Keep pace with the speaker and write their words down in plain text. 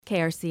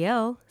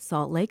KRCL,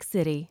 Salt Lake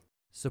City.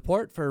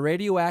 Support for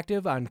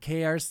Radioactive on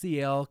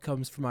KRCL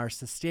comes from our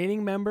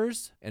sustaining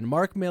members and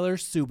Mark Miller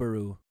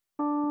Subaru.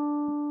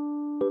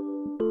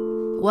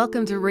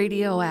 Welcome to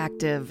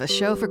Radioactive, a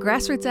show for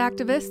grassroots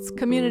activists,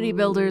 community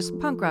builders,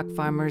 punk rock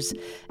farmers,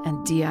 and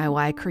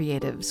DIY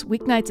creatives.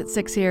 Weeknights at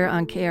 6 here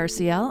on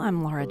KRCL.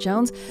 I'm Laura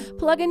Jones,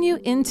 plugging you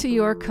into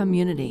your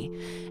community.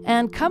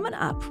 And coming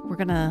up, we're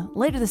going to,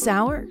 later this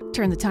hour,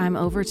 turn the time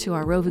over to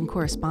our roving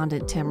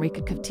correspondent,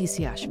 Tamrika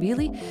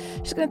Kvtisiashvili.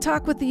 She's going to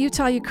talk with the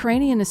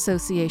Utah-Ukrainian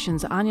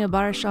Association's Anya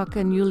Barashok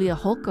and Yulia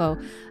Holko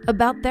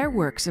about their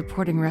work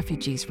supporting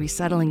refugees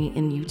resettling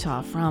in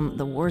Utah from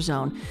the war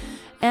zone,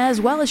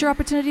 as well as your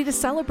opportunity to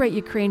celebrate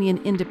Ukrainian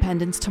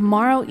independence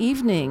tomorrow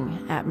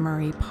evening at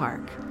Murray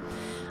Park.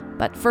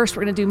 But first,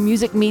 we're going to do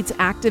Music Meets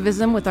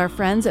Activism with our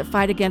friends at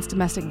Fight Against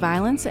Domestic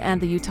Violence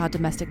and the Utah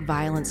Domestic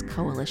Violence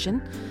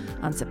Coalition.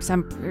 On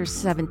September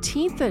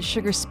 17th at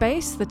Sugar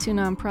Space, the two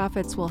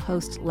nonprofits will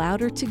host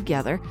Louder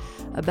Together,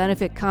 a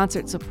benefit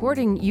concert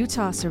supporting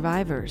Utah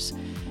survivors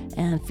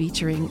and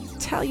featuring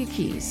Talia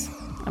Keys.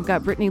 I've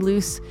got Brittany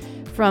Luce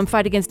from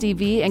Fight Against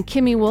DV and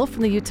Kimmy Wolf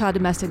from the Utah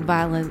Domestic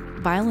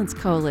Violence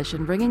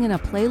Coalition, bringing in a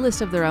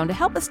playlist of their own to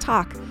help us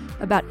talk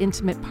about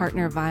intimate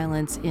partner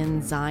violence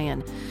in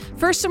Zion.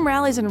 First, some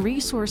rallies and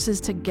resources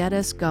to get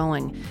us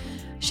going.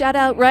 Shout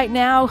out right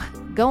now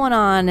going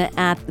on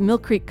at the Mill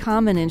Creek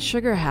Common in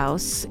Sugar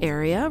House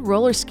area,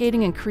 roller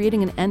skating and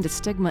creating an end to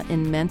stigma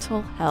in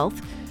mental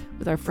health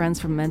with our friends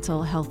from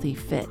Mental Healthy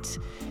Fit.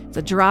 It's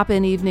a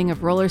drop-in evening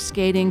of roller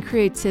skating,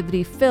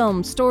 creativity,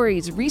 film,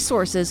 stories,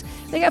 resources.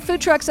 They got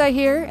food trucks, I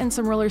hear, and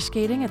some roller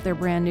skating at their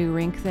brand new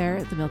rink there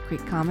at the Mill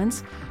Creek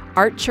Commons.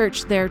 Art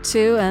Church there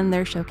too, and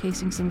they're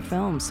showcasing some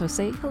films, so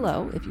say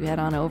hello if you head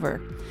on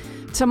over.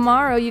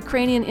 Tomorrow,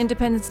 Ukrainian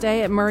Independence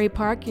Day at Murray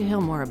Park. You'll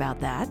hear more about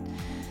that.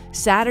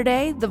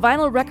 Saturday, the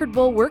Vinyl Record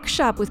Bowl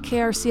workshop with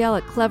KRCL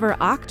at Clever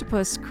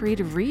Octopus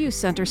Creative Reuse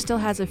Center still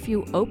has a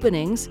few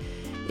openings.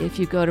 If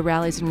you go to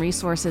Rallies and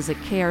Resources at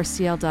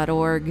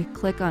krcl.org,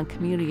 click on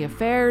Community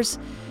Affairs,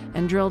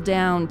 and drill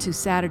down to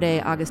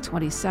Saturday, August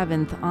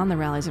 27th on the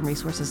Rallies and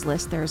Resources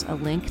list, there's a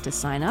link to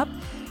sign up.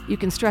 You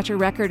can stretch a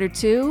record or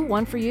two,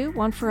 one for you,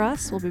 one for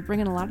us. We'll be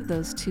bringing a lot of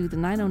those to the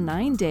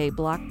 909-day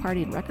block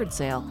party and record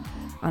sale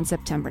on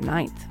September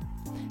 9th.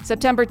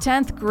 September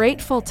 10th,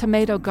 Grateful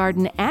Tomato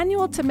Garden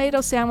Annual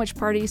Tomato Sandwich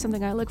Party,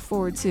 something I look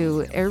forward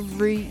to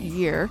every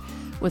year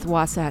with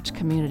Wasatch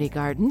Community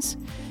Gardens.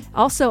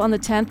 Also on the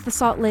 10th, the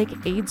Salt Lake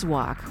AIDS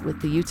Walk with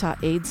the Utah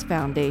AIDS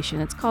Foundation.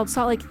 It's called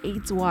Salt Lake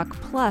AIDS Walk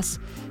Plus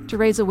to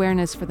raise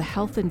awareness for the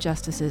health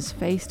injustices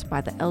faced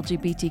by the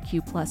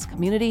LGBTQ plus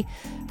community,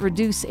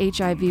 reduce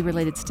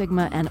HIV-related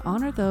stigma, and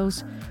honor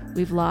those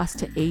we've lost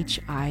to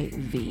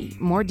HIV.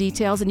 More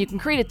details, and you can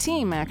create a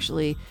team,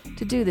 actually,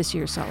 to do this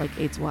year's Salt Lake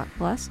AIDS Walk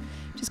Plus.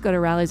 Just go to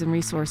Rallies and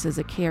Resources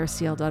at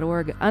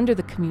krcl.org under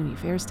the Community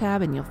Affairs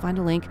tab, and you'll find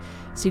a link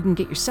so you can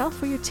get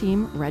yourself or your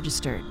team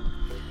registered.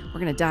 We're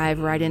going to dive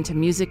right into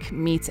Music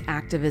Meets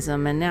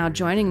Activism. And now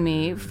joining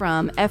me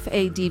from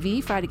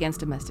FADV, Fight Against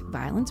Domestic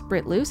Violence,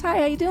 Britt Luce. Hi,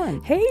 how you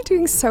doing? Hey,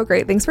 doing so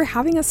great. Thanks for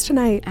having us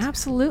tonight.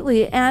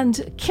 Absolutely. And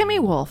Kimmy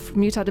Wolf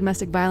from Utah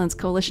Domestic Violence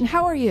Coalition.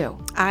 How are you?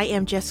 I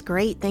am just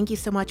great. Thank you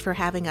so much for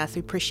having us.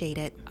 We appreciate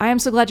it. I am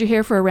so glad you're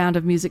here for a round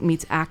of Music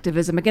Meets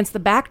Activism against the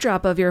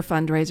backdrop of your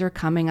fundraiser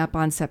coming up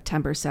on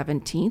September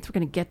 17th. We're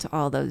going to get to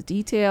all those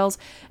details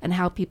and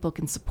how people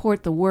can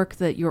support the work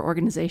that your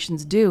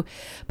organizations do.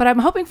 But I'm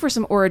hoping for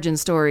some origin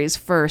stories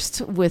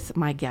first with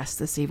my guest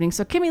this evening.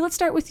 So Kimmy, let's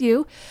start with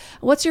you.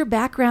 What's your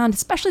background,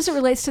 especially as it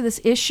relates to this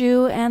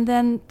issue, and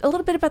then a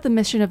little bit about the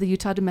mission of the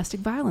Utah Domestic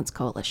Violence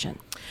Coalition?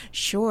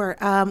 Sure.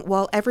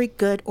 Well, every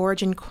good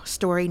origin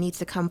story needs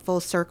to come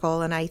full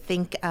circle, and I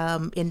think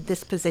in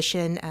this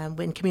position,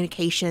 in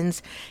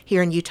communications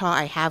here in Utah,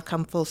 I have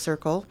come full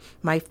circle.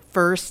 My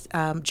first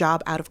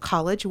job out of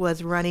college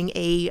was running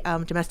a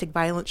domestic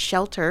violence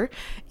shelter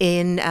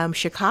in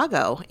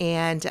Chicago,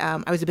 and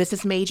I was a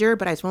business major,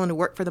 but I was willing to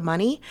work for the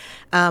money.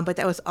 But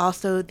that was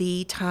also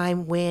the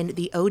time when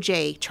the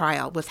OJ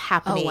trial was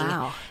happening. Oh,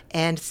 wow.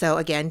 And so,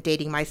 again,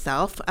 dating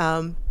myself,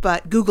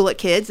 but Google it,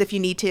 kids, if you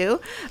need to.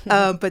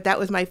 But that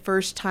was my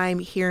first time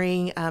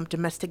hearing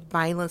domestic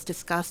violence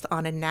discussed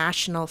on a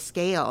national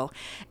scale.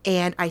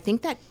 And I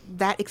think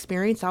that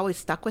experience always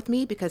stuck with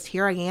me, because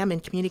here I am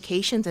in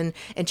communications and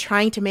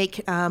trying to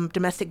make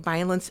domestic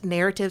violence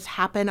narratives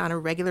happen on a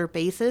regular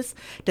basis.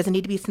 It doesn't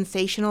need to be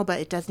sensational, but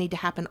it does need to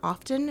happen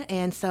often.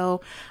 And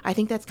so I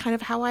think that's kind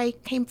of how I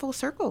came full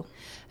circle.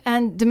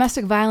 And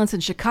domestic violence in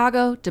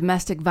Chicago,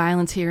 domestic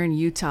violence here in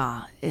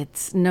Utah.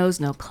 It knows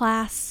no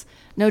class,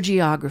 no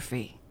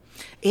geography.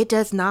 It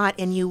does not.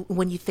 And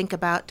when you think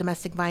about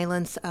domestic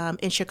violence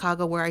in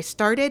Chicago, where I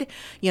started,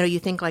 you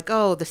think like,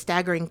 oh, the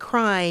staggering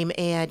crime,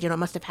 and it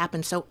must have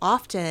happened so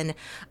often.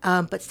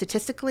 But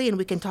statistically, and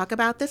we can talk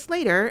about this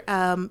later,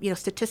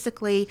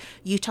 statistically,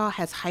 Utah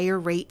has higher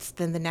rates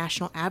than the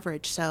national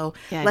average. So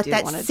let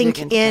that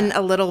sink in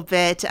a little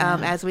bit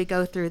as we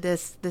go through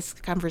this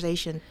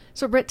conversation.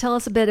 So, Britt, tell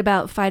us a bit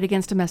about Fight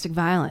Against Domestic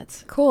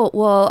Violence. Cool.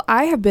 Well,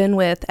 I have been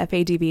with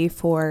FADV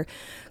for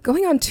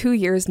going on 2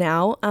 years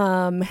now.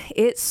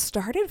 It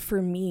started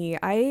for me.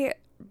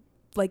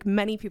 Like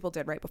many people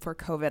did right before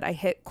COVID, I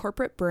hit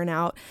corporate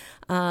burnout.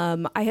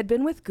 I had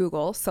been with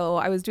Google, so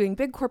I was doing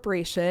big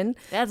corporation.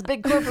 That's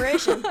big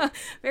corporation.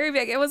 Very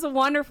big. It was a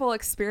wonderful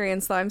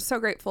experience, though. I'm so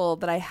grateful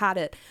that I had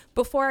it.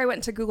 Before I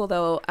went to Google,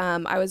 though,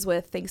 I was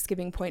with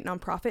Thanksgiving Point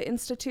Nonprofit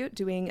Institute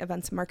doing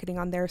events and marketing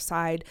on their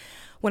side.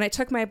 When I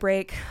took my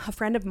break, a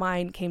friend of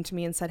mine came to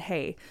me and said,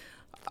 hey,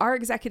 our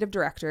executive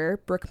director,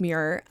 Brooke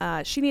Muir,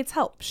 she needs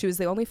help. She was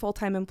the only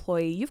full-time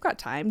employee. You've got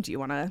time. Do you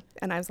want to?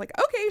 And I was like,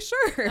 okay,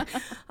 sure.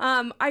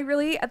 I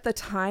really, at the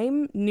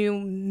time, knew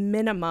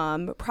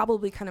minimum,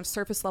 probably kind of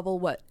surface level,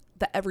 what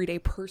the everyday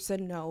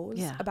person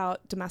knows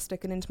about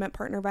domestic and intimate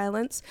partner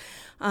violence.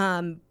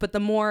 But the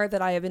more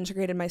that I have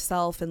integrated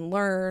myself and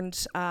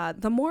learned,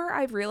 the more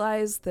I've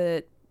realized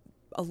that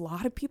a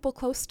lot of people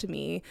close to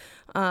me,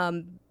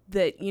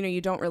 that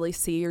you don't really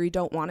see or you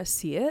don't want to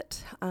see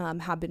it,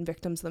 have been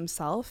victims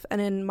themselves. And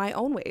in my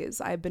own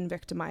ways, I've been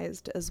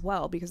victimized as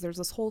well, because there's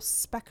this whole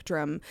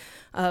spectrum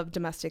of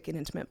domestic and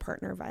intimate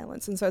partner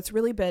violence. And so it's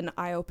really been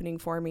eye-opening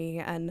for me.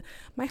 And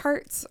my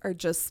heart is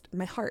just in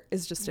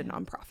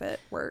nonprofit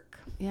work.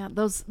 Yeah,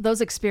 those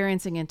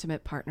experiencing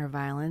intimate partner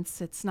violence,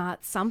 it's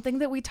not something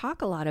that we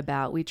talk a lot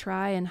about. We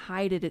try and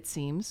hide it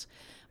seems,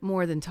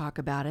 more than talk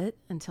about it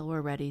until we're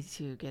ready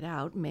to get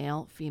out,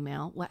 male,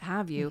 female, what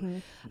have you.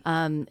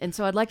 Mm-hmm. And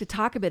so I'd like to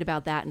talk a bit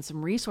about that and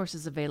some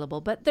resources available.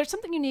 But there's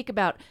something unique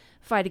about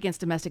Fight Against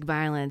Domestic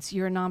Violence.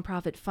 You're a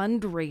nonprofit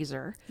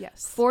fundraiser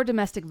for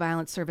domestic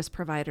violence service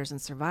providers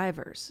and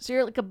survivors. So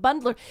you're like a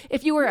bundler.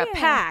 If you were a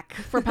PAC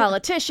for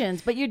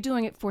politicians, but you're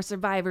doing it for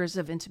survivors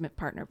of intimate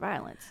partner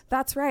violence.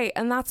 That's right.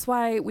 And that's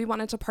why we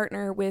wanted to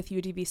partner with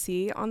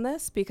UDVC on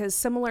this, because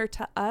similar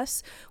to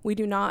us, we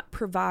do not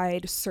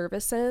provide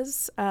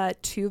services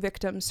to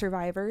victim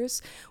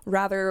survivors.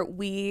 Rather,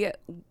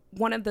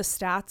 one of the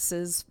stats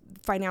is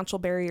financial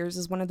barriers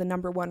is one of the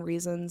number one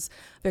reasons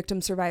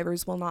victim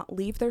survivors will not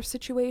leave their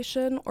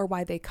situation, or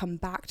why they come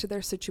back to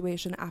their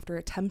situation after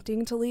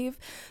attempting to leave.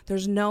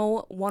 There's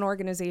no one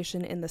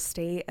organization in the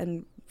state,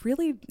 and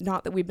really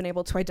not that we've been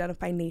able to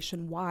identify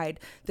nationwide,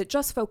 that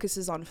just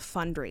focuses on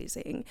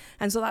fundraising.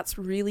 And so that's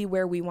really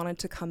where we wanted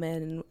to come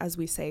in and, as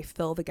we say,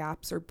 fill the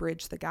gaps or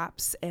bridge the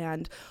gaps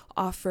and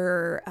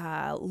offer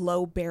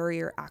low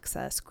barrier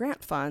access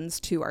grant funds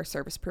to our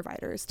service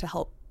providers to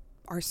help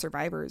our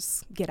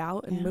survivors get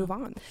out and move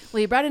on.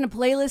 Well, you brought in a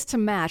playlist to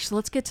match, so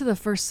let's get to the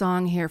first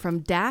song here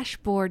from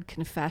Dashboard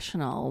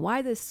Confessional.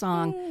 Why this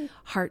song,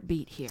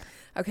 Heartbeat, here?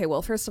 Okay,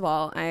 well, first of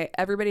all,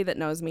 everybody that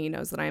knows me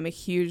knows that I'm a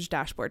huge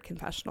Dashboard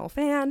Confessional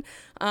fan.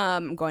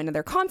 I'm going to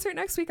their concert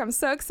next week. I'm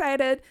so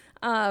excited.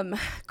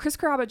 Chris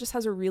Carrabba just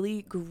has a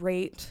really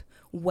great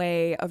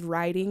way of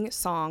writing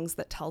songs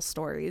that tell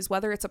stories,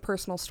 whether it's a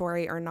personal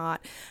story or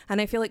not. And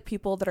I feel like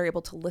people that are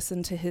able to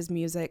listen to his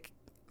music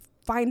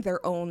find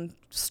their own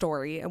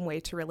story and way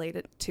to relate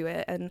it to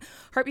it. And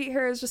Heartbeat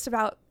here is just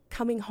about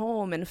coming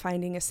home and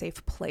finding a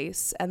safe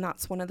place. And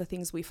that's one of the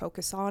things we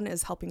focus on,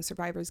 is helping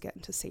survivors get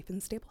into safe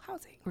and stable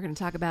housing. We're going to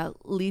talk about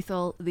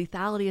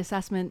lethality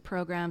assessment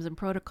programs and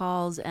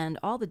protocols and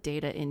all the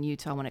data in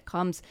Utah when it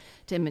comes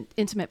to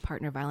intimate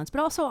partner violence,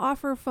 but also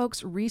offer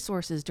folks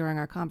resources during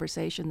our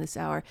conversation this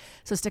hour.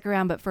 So stick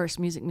around. But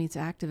first, Music Meets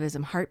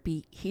Activism,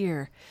 Heartbeat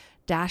here,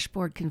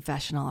 Dashboard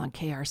Confessional on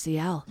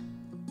KRCL.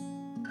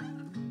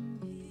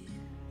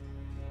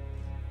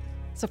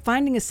 So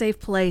finding a safe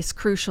place,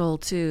 crucial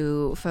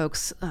to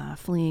folks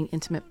fleeing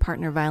intimate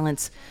partner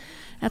violence.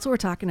 That's what we're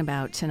talking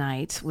about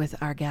tonight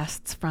with our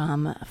guests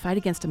from Fight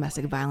Against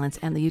Domestic Violence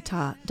and the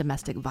Utah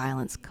Domestic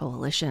Violence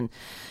Coalition.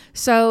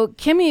 So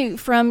Kimmy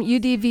from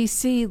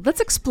UDVC, let's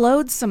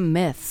explode some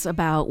myths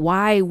about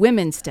why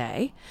women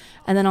stay,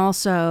 and then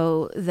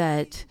also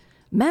that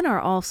men are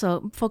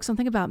also, folks don't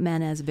think about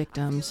men as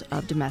victims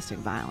of domestic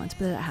violence,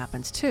 but that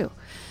happens too.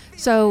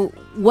 So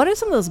what are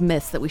some of those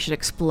myths that we should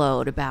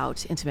explode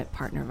about intimate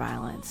partner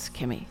violence,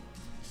 Kimmy?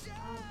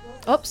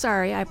 Oh,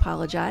 sorry, I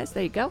apologize.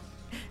 There you go.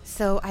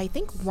 So I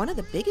think one of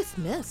the biggest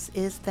myths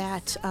is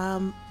that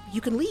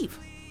you can leave.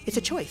 It's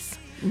a choice.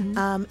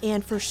 Mm-hmm.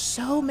 And for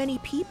so many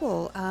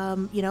people,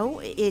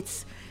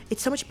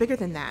 it's so much bigger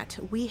than that.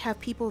 We have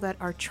people that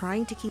are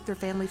trying to keep their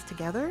families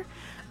together.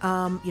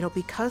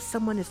 Because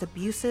someone is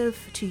abusive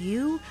to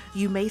you,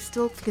 you may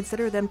still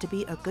consider them to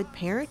be a good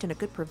parent and a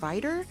good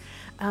provider.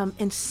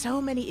 And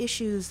so many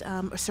issues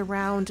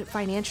surround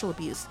financial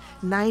abuse.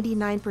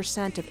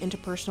 99% of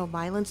interpersonal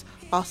violence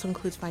also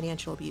includes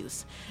financial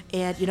abuse.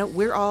 And,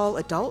 we're all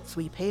adults.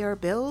 We pay our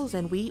bills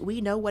and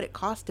we know what it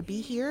costs to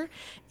be here.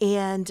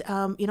 And,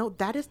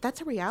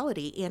 that's a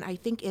reality. And I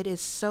think it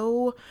is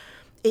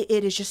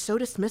just so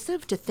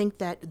dismissive to think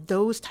that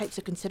those types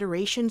of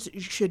considerations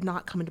should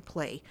not come into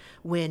play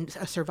when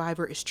a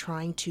survivor is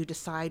trying to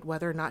decide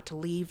whether or not to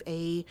leave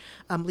a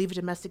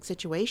domestic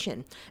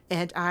situation.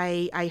 And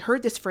I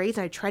heard this phrase,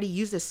 and I try to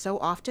use this so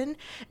often.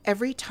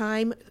 Every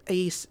time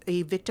a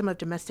victim of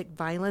domestic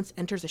violence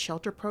enters a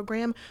shelter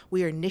program,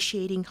 we are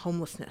initiating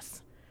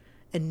homelessness.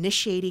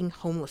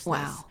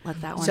 Wow,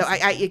 let that one. So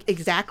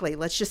exactly.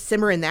 Let's just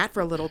simmer in that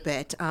for a little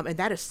bit, and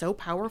that is so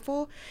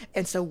powerful.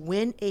 And so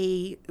when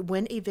a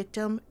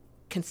victim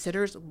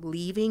considers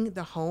leaving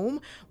the home,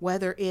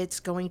 whether it's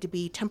going to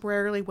be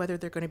temporarily, whether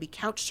they're going to be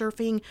couch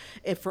surfing,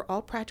 if for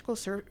all practical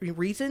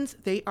reasons,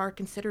 they are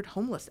considered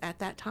homeless at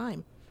that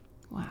time.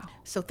 Wow.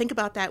 So think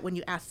about that when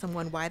you ask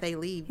someone why they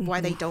leave, why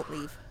they don't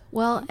leave.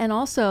 Well, and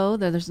also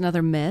there's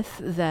another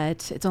myth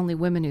that it's only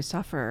women who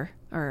suffer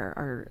or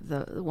are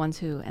the ones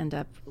who end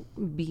up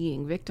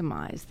being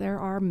victimized. There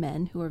are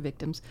men who are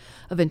victims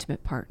of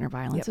intimate partner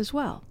violence as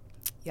well.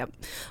 Yep.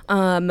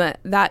 And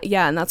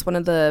that's one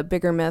of the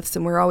bigger myths.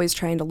 And we're always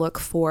trying to look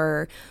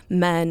for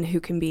men who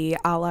can be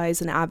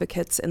allies and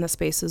advocates in the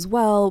space as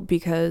well,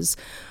 because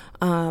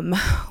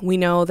we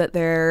know that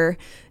they're,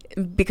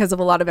 because of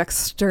a lot of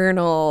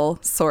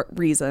external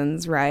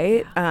reasons,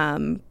 right?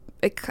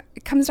 It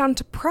comes down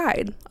to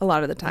pride a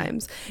lot of the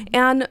times.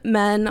 And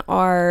men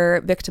are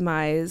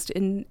victimized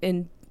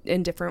in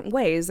different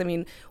ways. I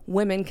mean,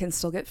 women can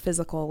still get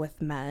physical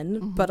with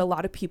men, but a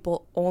lot of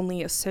people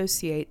only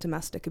associate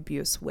domestic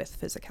abuse with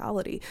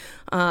physicality.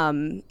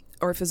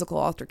 Or physical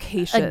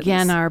altercations.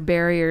 Again, our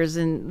barriers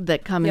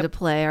that come into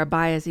play, our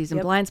biases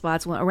and blind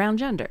spots around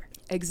gender.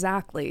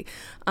 Exactly.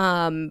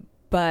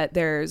 But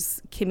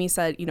Kimmy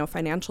said,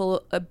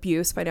 financial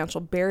abuse, financial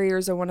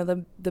barriers are one of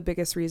the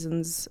biggest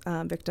reasons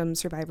victims,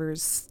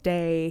 survivors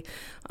stay.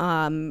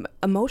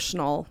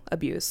 Emotional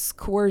abuse,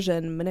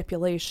 coercion,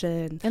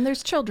 manipulation. And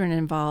there's children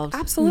involved.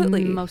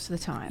 Absolutely. Most of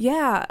the time.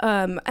 Yeah.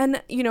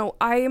 And,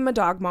 I am a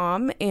dog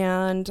mom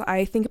and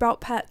I think about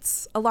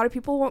pets. A lot of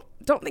people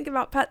don't think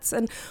about pets.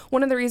 And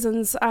one of the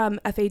reasons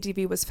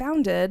FADV was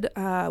founded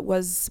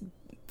was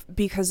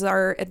because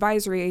our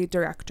advisory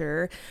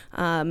director,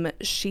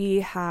 she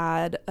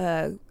had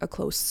a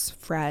close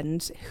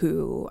friend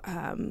who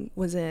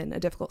was in a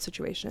difficult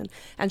situation,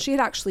 and she had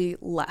actually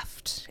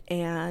left,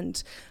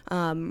 and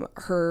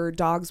her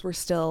dogs were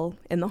still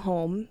in the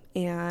home,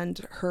 and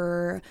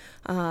her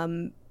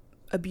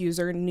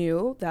abuser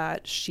knew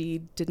that she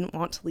didn't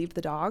want to leave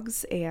the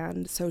dogs,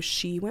 and so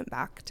she went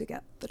back to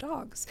get the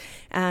dogs.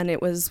 And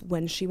it was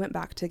when she went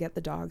back to get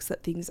the dogs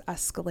that things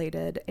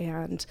escalated,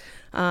 and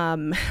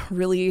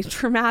really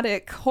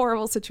traumatic,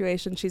 horrible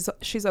situation.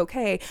 She's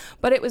okay,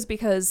 but it was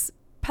because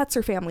pets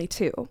are family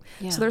too.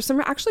 Yeah. So there's some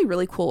actually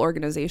really cool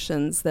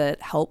organizations that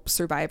help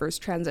survivors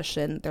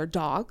transition their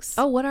dogs.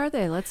 Oh, what are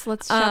they? Let's shout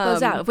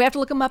those out. If we have to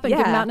look them up and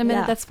give them out in a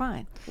minute, that's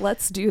fine.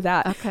 Let's do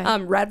that. Okay.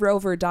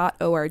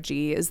 RedRover.org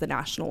is the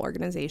national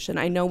organization.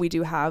 I know we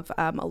do have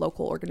a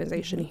local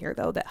organization here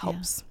though that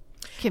helps.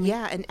 Kimmy?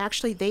 Yeah, and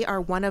actually they are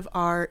one of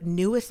our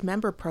newest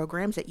member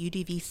programs at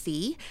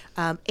UDVC,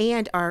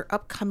 and our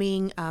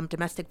upcoming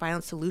Domestic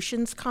Violence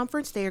Solutions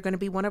Conference. They are going to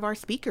be one of our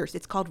speakers.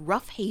 It's called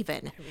Rough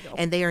Haven,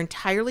 and they are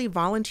entirely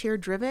volunteer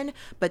driven,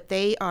 but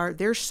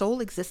their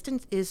sole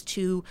existence is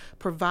to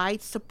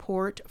provide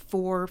support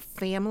for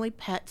family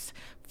pets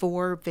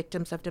for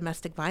victims of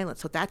domestic violence.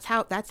 So that's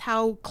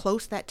how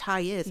close that tie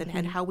is,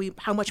 and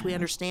how much we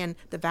understand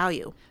the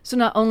value. So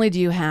not only do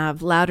you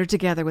have Louder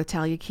Together with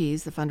Talia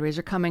Keys, the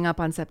fundraiser coming up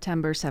on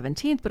September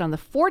 17th, but on the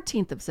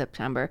 14th of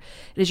September,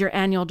 it is your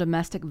annual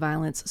Domestic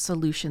Violence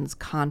Solutions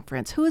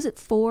Conference. Who is it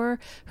for?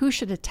 Who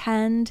should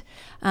attend?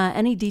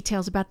 Any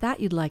details about that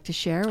you'd like to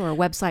share, or a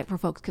website where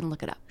folks can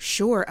look it up?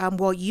 Sure.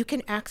 Well, you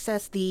can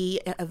access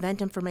the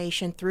event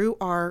information through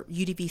our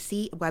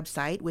UDVC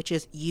website, which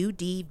is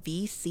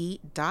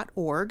udvc.org.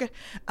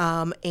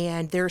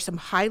 And there's some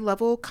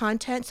high-level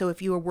content. So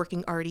if you are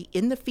working already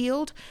in the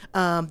field,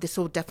 this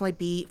will definitely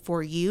be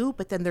for you.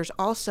 But then there's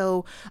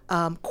also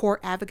core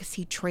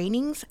advocacy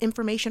trainings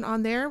information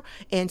on there.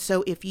 And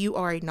so if you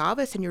are a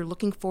novice and you're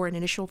looking for an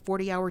initial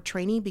 40-hour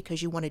training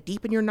because you want to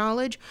deepen your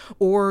knowledge,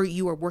 or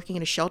you are working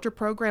in a shelter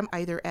program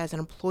either as an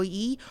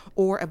employee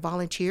or a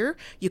volunteer,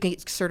 you can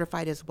get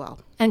certified as well.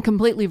 And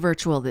completely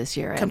virtual this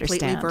year, I understand.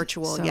 Completely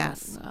virtual, so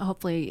yes.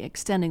 Hopefully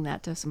extending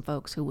that to some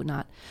folks who would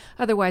not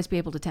otherwise otherwise be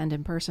able to attend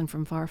in person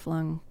from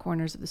far-flung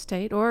corners of the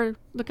state or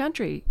the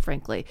country,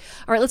 frankly.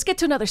 All right, let's get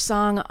to another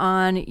song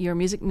on your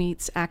Music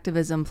Meets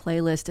Activism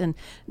playlist. And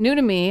new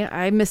to me,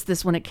 I missed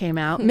this when it came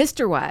out,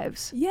 Mr.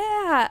 Wives.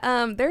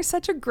 Yeah, they're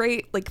such a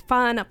great, like,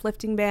 fun,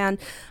 uplifting band.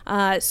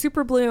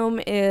 Super Bloom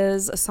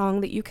is a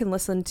song that you can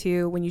listen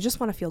to when you just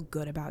want to feel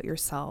good about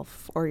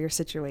yourself or your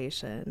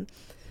situation.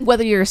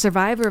 Whether you're a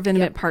survivor of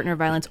intimate partner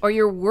violence or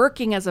you're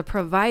working as a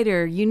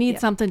provider, you need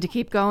something to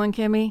keep going,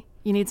 Kimmy.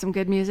 You need some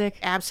good music.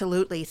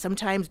 Absolutely.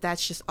 Sometimes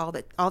that's just all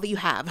that you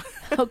have.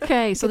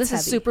 Okay, so this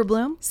is Super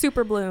Bloom.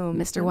 Super Bloom.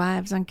 Mr.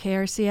 Wives on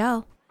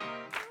KRCL.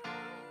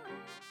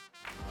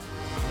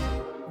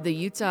 The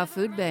Utah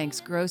Food Bank's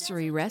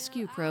Grocery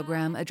Rescue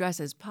Program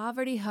addresses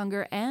poverty,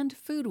 hunger, and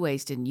food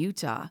waste in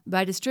Utah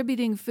by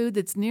distributing food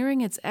that's nearing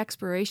its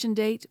expiration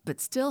date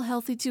but still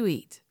healthy to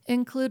eat,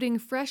 including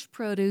fresh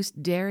produce,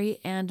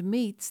 dairy, and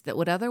meats that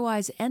would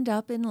otherwise end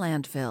up in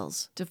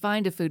landfills. To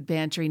find a food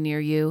pantry near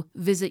you,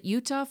 visit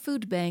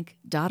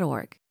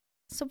utahfoodbank.org.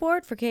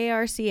 Support for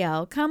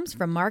KRCL comes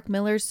from Mark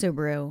Miller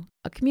Subaru,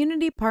 a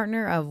community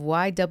partner of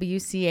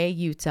YWCA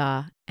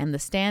Utah and the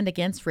Stand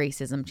Against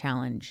Racism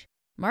Challenge.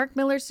 Mark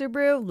Miller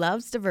Subaru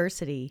loves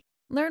diversity.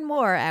 Learn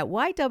more at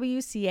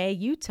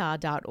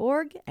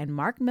ywcautah.org and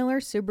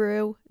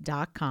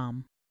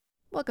markmillersubaru.com.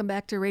 Welcome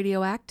back to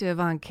Radioactive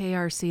on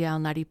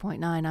KRCL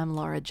 90.9. I'm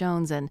Laura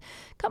Jones, and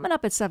coming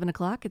up at 7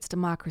 o'clock, it's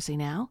Democracy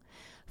Now!,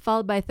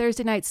 followed by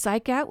Thursday Night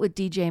Psych Out with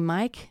DJ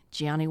Mike.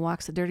 Gianni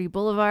Walks the Dirty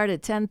Boulevard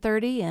at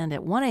 10:30, and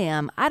at 1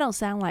 a.m., I Don't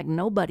Sound Like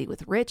Nobody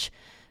with Rich.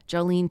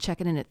 Jolene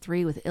checking in at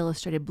 3 with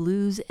Illustrated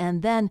Blues,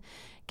 and then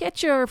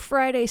get your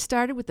Friday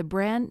started with the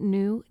brand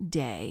new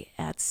day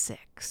at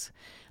 6.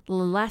 The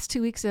last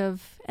 2 weeks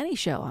of any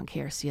show on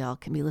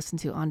KRCL can be listened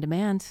to on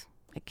demand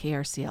at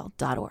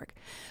krcl.org.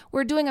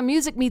 We're doing a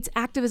Music Meets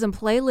Activism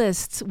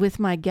playlist with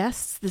my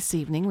guests this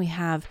evening. We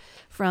have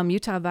from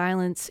Utah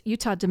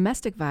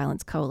Domestic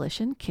Violence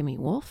Coalition, Kimmy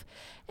Wolf,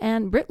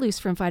 and Britt Luce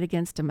from Fight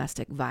Against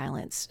Domestic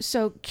Violence.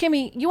 So,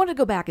 Kimmy, you want to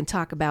go back and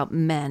talk about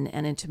men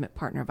and intimate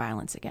partner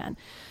violence again,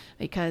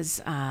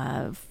 because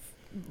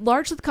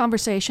largely the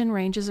conversation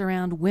ranges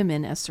around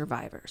women as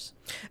survivors.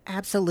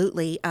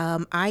 Absolutely.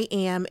 I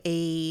am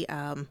a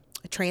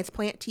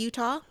transplant to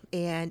Utah,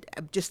 and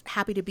I'm just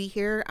happy to be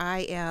here.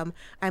 I'm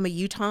a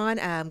Utahn.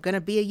 I'm going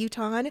to be a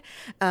Utahn,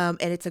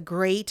 and it's a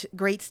great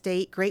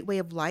state, great way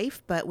of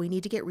life, but we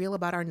need to get real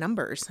about our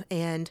numbers.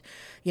 And,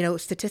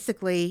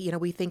 statistically,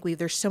 we think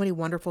there's so many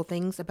wonderful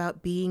things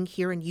about being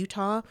here in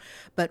Utah,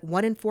 but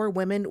 1 in 4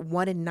 women,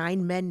 1 in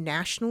 9 men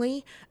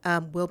nationally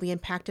will be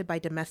impacted by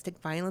domestic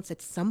violence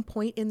at some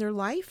point in their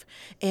life.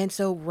 And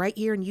so right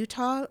here in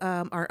Utah,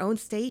 our own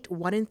state,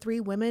 1 in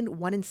 3 women,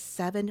 1 in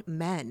 7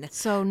 men.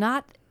 So not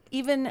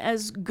even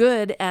as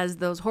good as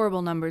those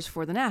horrible numbers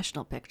for the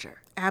national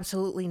picture.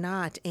 Absolutely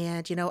not.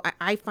 And,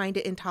 I find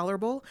it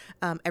intolerable.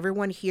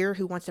 Everyone here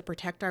who wants to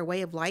protect our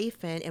way of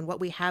life and what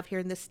we have here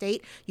in this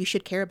state, you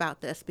should care about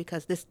this,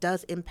 because this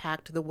does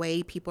impact the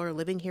way people are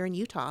living here in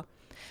Utah.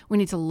 We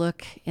need to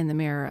look in the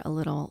mirror a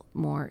little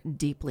more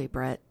deeply,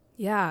 Brett.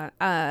 Yeah,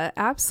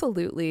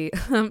 absolutely.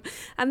 And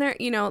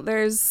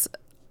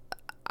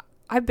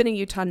I've been in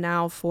Utah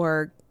now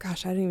for, I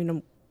don't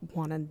even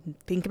want to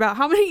think about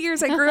how many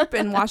years. I grew up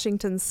in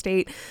Washington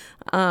State,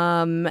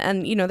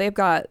 and they've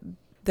got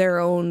their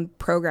own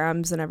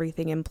programs and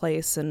everything in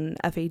place, and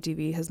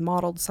FADV has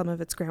modeled some of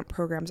its grant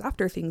programs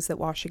after things that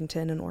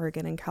Washington and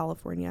Oregon and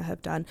California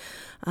have done.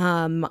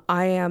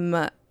 I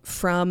am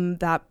from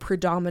that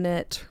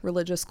predominant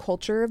religious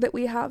culture that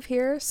we have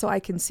here, so I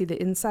can see the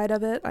inside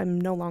of it. I'm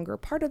no longer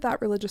part of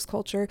that religious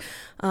culture,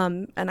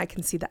 and I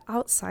can see the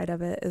outside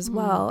of it as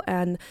well.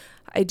 And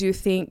I do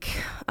think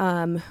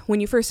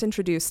when you first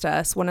introduced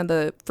us, one of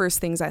the first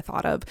things I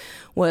thought of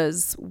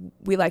was,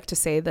 we like to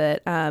say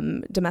that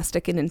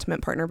domestic and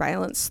intimate partner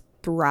violence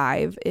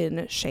thrive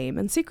in shame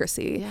and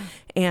secrecy. Yeah.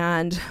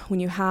 And when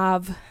you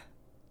have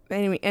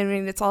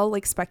it's all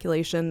like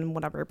speculation and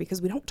whatever, because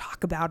we don't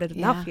talk about it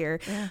enough here.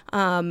 Yeah.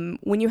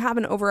 When you have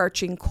an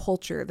overarching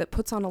culture that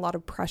puts on a lot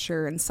of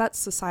pressure and sets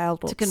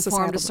societal to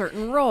conform to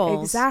certain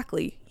roles.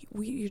 Exactly.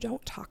 You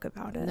don't talk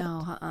about it.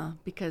 No,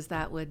 because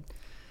that would,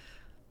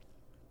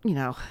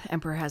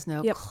 emperor has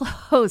no Yep.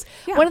 clothes.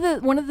 Yeah.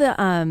 One of the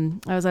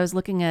as I was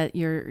looking at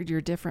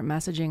your different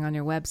messaging on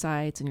your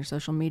websites and your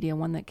social media,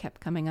 one that kept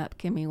coming up,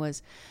 Kimmy,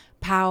 was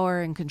power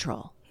and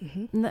control.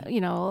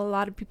 Mm-hmm. A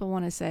lot of people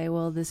want to say,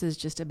 well, this is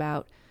just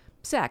about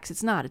sex.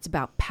 It's not. It's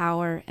about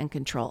power and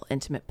control,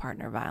 intimate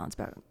partner violence,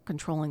 about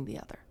controlling the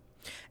other.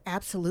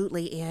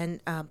 Absolutely.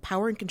 And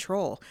power and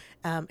control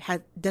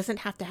doesn't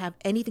have to have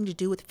anything to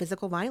do with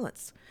physical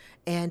violence.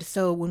 And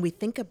so when we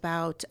think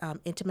about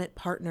intimate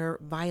partner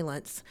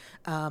violence,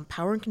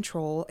 power and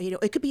control,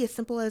 it could be as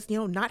simple as,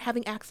 not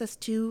having access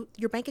to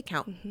your bank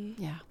account.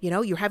 Mm-hmm.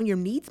 Yeah. You're having your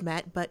needs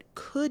met, but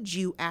could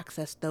you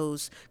access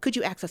those? Could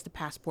you access the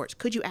passports?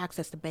 Could you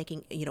access the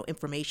banking,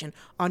 information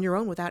on your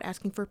own without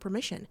asking for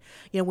permission?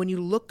 When you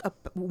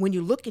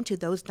look into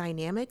those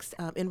dynamics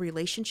in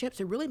relationships,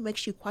 it really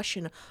makes you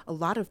question a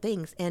lot of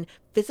things. And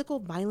physical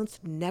violence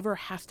never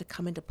has to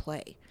come into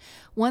play.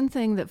 One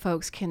thing that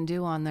folks can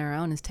do on their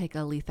own is take a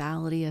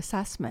lethality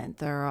assessment.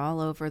 They're all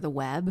over the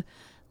web.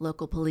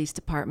 Local police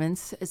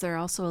departments. Is there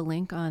also a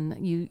link on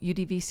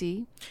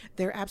UDVC?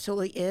 There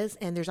absolutely is,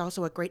 and there's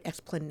also a great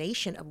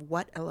explanation of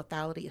what a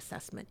lethality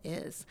assessment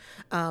is.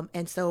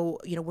 And so,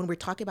 when we're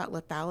talking about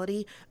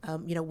lethality,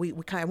 we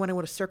kind of want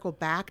to circle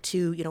back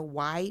to,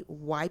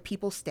 why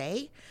people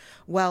stay.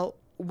 Well,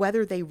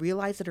 whether they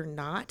realize it or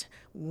not,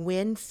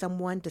 when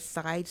someone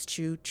decides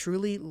to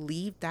truly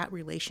leave that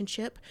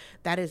relationship,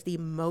 that is the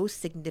most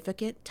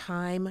significant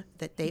time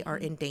that they are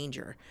in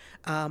danger,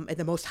 and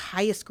the most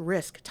highest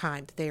risk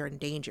time that they are in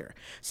danger.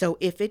 So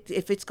if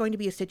it's going to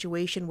be a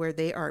situation where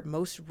they are at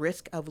most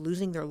risk of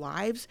losing their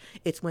lives,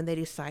 it's when they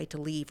decide to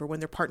leave or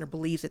when their partner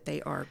believes that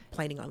they are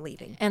planning on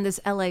leaving. And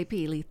this LAP,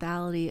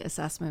 lethality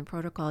assessment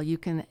protocol, you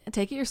can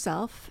take it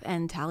yourself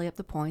and tally up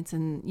the points,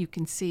 and you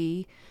can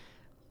see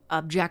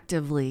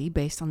objectively,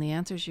 based on the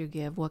answers you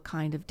give, what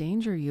kind of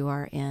danger you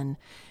are in.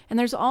 And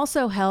there's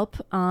also help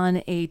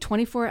on a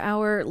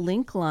 24-hour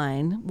link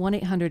line,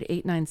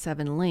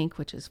 1-800-897-LINK,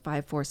 which is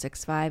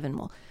 5465, and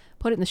we'll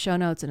put it in the show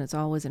notes, and it's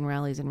always in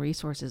Rallies and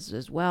Resources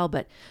as well.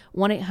 But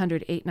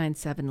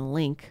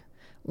 1-800-897-LINK,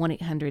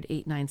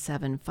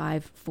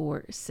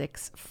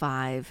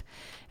 1-800-897-5465.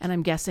 And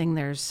I'm guessing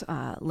there's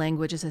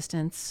language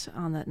assistance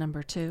on that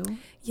number too?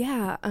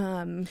 Yeah.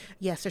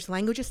 Yes, there's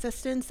language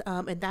assistance,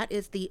 and that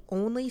is the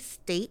only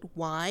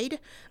statewide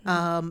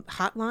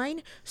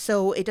hotline.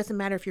 So it doesn't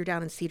matter if you're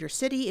down in Cedar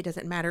City. It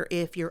doesn't matter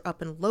if you're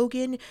up in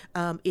Logan.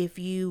 If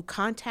you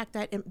contact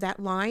that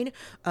line,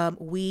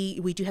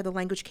 we do have the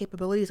language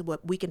capabilities.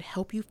 We can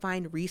help you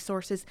find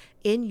resources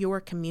in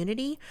your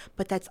community,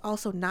 but that's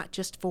also not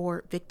just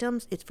for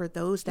victims. It's for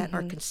those that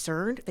are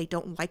concerned. They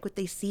don't like what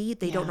they see.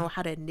 They don't know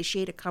how to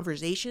initiate a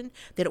conversation.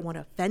 They don't want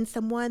to offend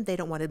someone. They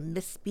don't want to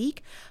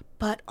misspeak.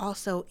 But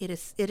also, it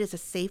is a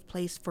safe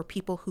place for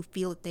people who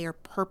feel that they are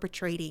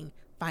perpetrating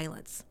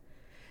violence.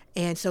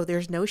 And so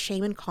there's no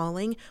shame in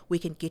calling. We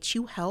can get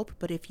you help.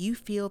 But if you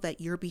feel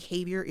that your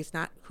behavior is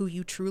not who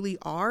you truly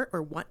are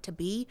or want to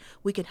be,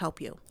 we can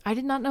help you. I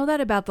did not know that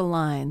about the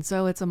line.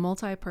 So it's a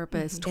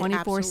multi-purpose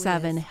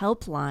 24/7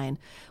 helpline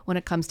when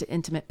it comes to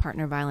intimate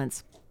partner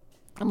violence.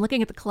 I'm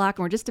looking at the clock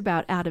and we're just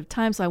about out of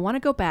time. So I want to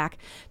go back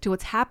to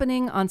what's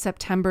happening on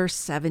September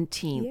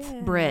 17th.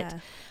 Yeah. Britt,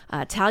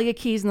 Talia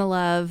Keys and the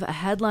Love, a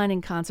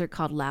headlining concert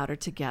called Louder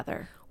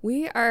Together.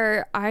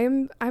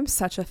 I'm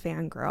such a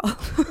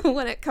fangirl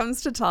when it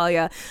comes to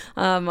Talia.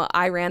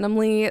 I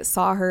randomly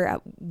saw her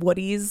at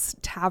Woody's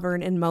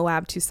Tavern in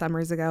Moab 2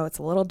 summers ago. It's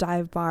a little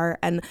dive bar,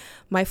 and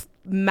my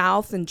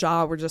mouth and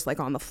jaw were just like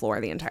on the floor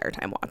the entire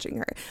time watching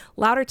her.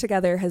 Louder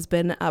Together has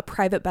been a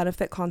private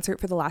benefit concert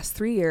for the last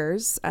 3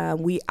 years.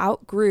 We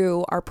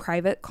outgrew our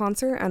private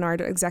concert, and our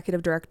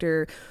executive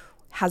director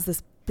has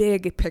this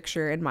big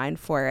picture in mind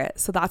for it.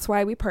 So that's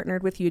why we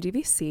partnered with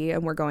UDVC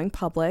and we're going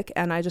public.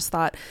 And I just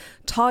thought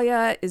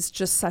Talia is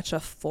just such a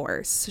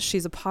force.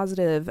 She's a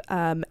positive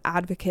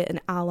advocate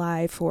and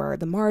ally for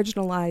the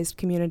marginalized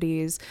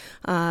communities.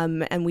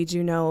 And we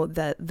do know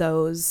that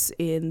those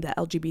in the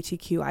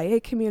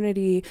LGBTQIA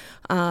community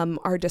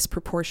are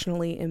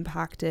disproportionately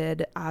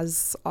impacted,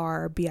 as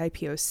are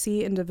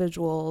BIPOC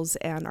individuals,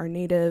 and our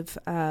Native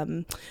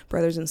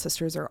brothers and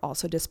sisters are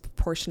also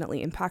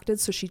disproportionately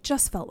impacted. So she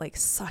just felt like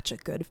such a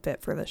good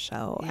fit for the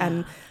show. Yeah.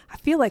 And I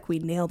feel like we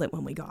nailed it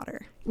when we got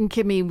her. And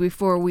Kimmy,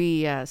 before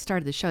we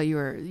started the show,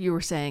 you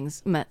were saying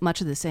much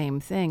of the same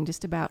thing,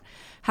 just about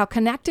how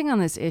connecting on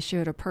this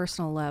issue at a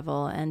personal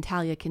level, and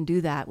Talia can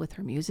do that with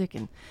her music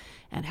and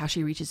how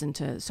she reaches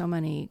into so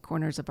many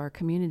corners of our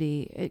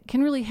community. It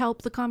can really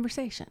help the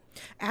conversation.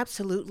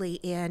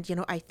 Absolutely. And,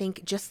 I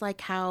think just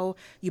like how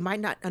you might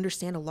not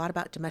understand a lot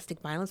about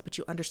domestic violence, but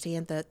you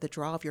understand the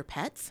draw of your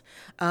pets.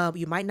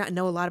 You might not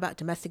know a lot about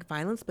domestic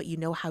violence, but you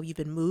know how you've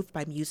been moved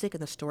by music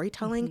and the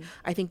storytelling.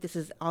 I think this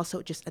is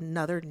also just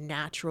another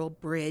natural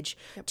bridge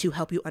to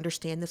help you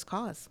understand this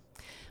cause.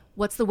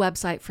 What's the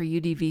website for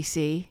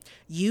UDVC?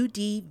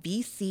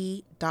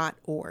 UDVC.org.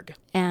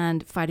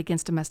 And Fight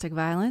Against Domestic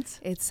Violence?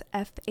 It's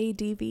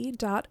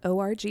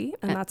FADV.org,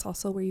 and that's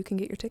also where you can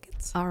get your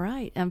tickets. All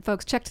right. And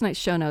folks, check tonight's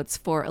show notes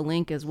for a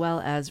link, as well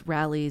as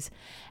rallies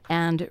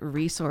and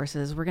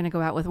resources. We're going to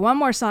go out with one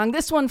more song.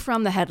 This one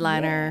from the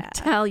headliner,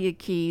 Talia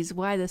Keys.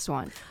 Why this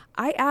one?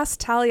 I asked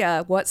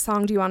Talia, what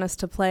song do you want us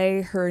to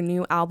play? Her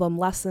new album,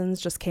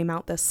 Lessons, just came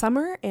out this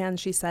summer, and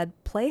she said,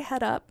 play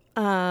Head Up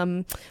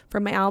from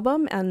my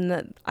album,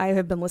 and I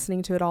have been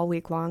listening to it all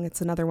week long.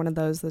 It's another one of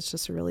those that's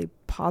just a really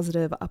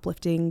positive,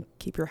 uplifting,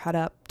 keep your head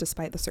up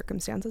despite the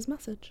circumstances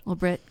message. Well,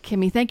 Britt,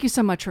 Kimmy, thank you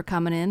so much for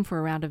coming in for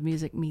a round of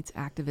Music Meets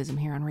Activism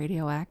here on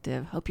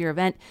Radioactive. Hope your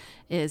event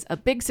is a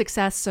big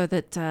success so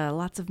that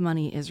lots of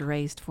money is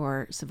raised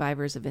for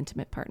survivors of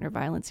intimate partner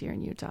violence here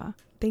in Utah.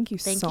 Thank you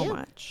so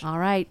much. All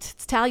right.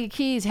 It's Talia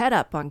Keys, Head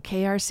Up on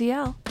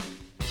KRCL.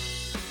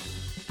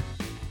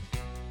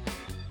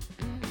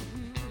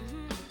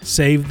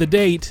 Save the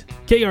date.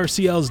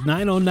 KRCL's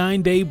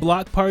 909 Day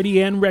Block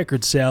Party and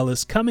Record Sale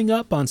is coming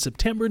up on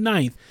September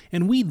 9th,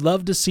 and we'd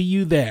love to see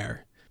you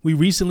there. We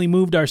recently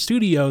moved our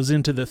studios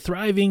into the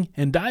thriving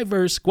and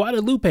diverse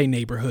Guadalupe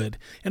neighborhood,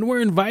 and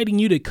we're inviting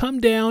you to come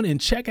down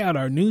and check out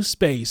our new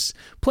space,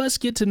 plus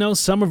get to know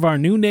some of our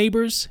new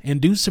neighbors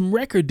and do some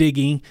record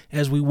digging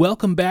as we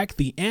welcome back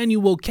the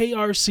annual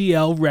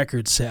KRCL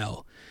Record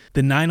Sale.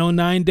 The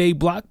 909 Day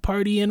Block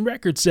Party and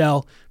Record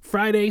Sale,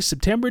 Friday,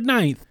 September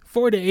 9th,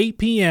 4 to 8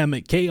 p.m.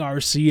 at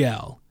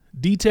KRCL.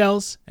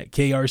 Details at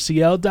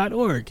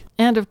krcl.org.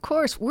 And of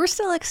course, we're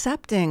still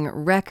accepting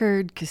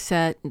record,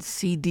 cassette, and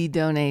CD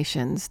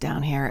donations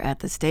down here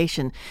at the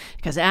station.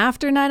 Because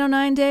after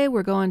 909 Day,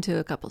 we're going to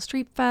a couple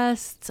street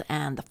fests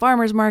and the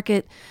farmers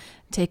market,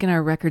 taking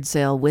our record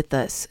sale with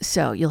us.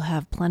 So you'll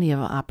have plenty of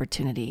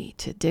opportunity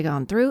to dig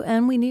on through,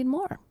 and we need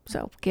more.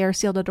 So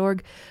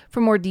krcl.org for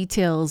more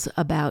details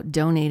about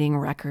donating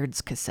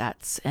records,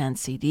 cassettes, and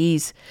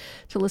CDs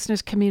to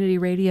Listeners Community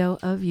Radio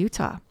of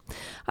Utah.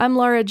 I'm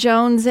Laura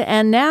Jones,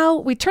 and now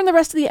we turn the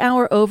rest of the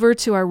hour over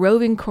to our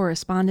roving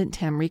correspondent,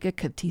 Tamrika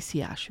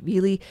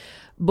Kavtisiashvili,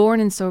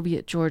 born in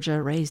Soviet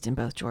Georgia, raised in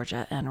both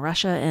Georgia and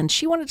Russia, and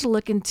she wanted to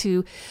look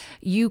into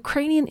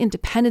Ukrainian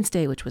Independence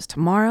Day, which was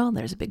tomorrow.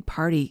 There's a big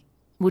party,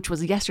 which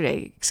was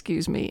yesterday,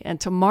 and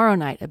tomorrow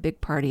night, a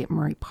big party at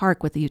Murray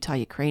Park with the Utah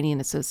Ukrainian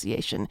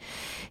Association.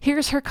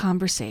 Here's her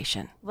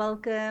conversation.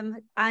 Welcome,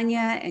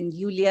 Anya and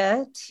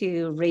Yulia,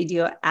 to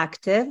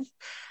Radioactive.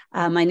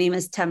 My name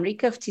is Tamrika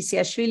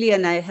Kavtisiashvili,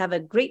 and I have a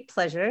great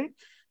pleasure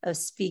of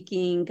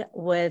speaking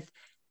with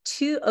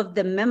two of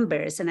the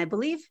members, and I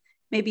believe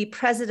maybe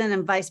president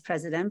and vice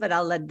president, but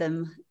I'll let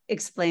them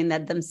explain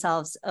that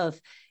themselves,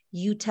 of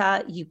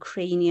Utah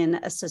Ukrainian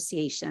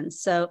Association.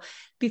 So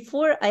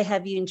before I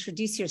have you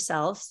introduce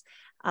yourselves,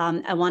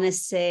 I want to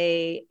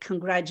say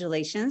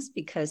congratulations,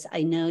 because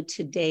I know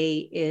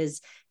today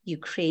is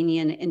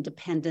Ukrainian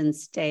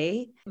Independence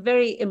Day,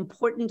 very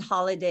important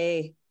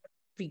holiday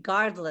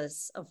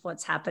regardless of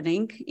what's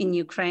happening in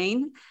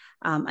Ukraine.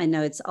 I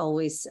know it's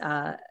always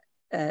a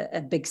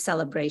big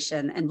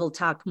celebration, and we'll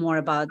talk more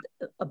about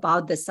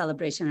the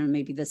celebration and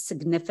maybe the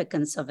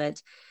significance of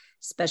it,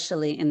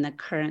 especially in the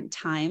current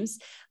times.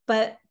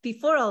 But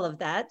before all of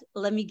that,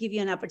 let me give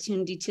you an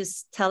opportunity to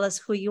tell us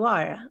who you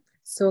are.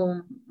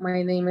 So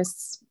my name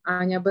is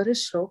Anya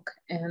Baryshuk,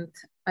 and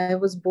I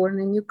was born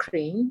in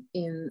Ukraine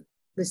in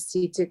the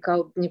city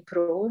called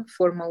Dnipro,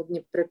 former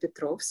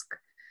Dnipropetrovsk.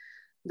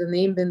 The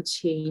name been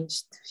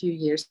changed a few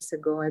years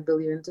ago, I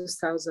believe in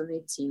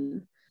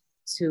 2018,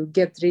 to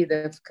get rid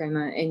of kind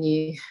of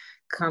any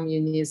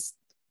communist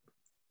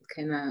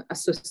kind of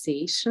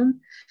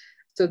association.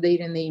 So they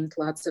renamed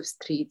lots of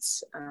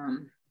streets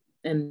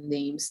and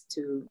names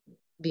to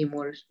be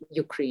more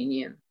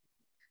Ukrainian.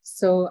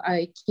 So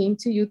I came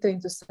to Utah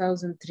in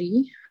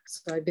 2003.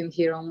 So I've been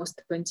here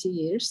almost 20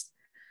 years.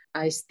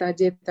 I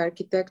studied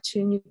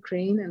architecture in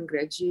Ukraine and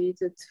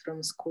graduated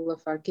from School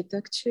of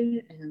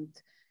Architecture. And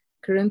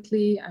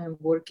currently I'm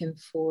working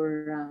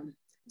for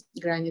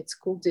Granite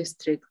School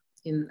District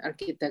in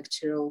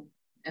architectural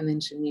and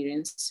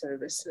engineering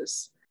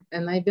services.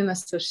 And I've been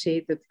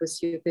associated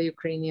with Utah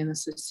Ukrainian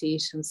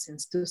Association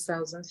since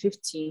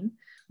 2015.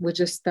 We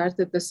just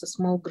started as a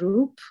small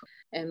group,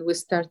 and we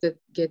started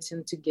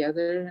getting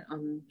together on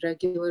a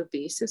regular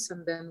basis.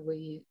 And then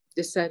we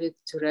decided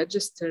to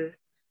register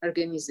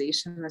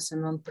organization as a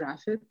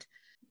nonprofit.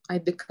 I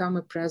became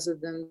a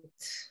president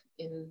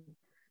in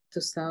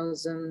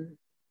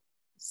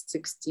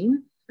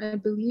 2016, I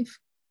believe.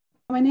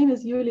 My name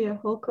is Yulia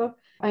Holko.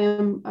 I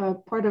am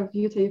part of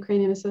Utah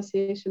Ukrainian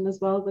Association as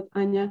well with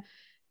Anya.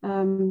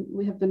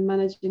 We have been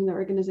managing the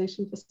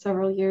organization for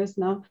several years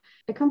now.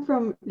 I come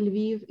from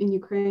Lviv in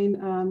Ukraine.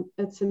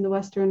 It's in the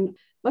western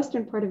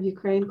part of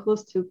Ukraine,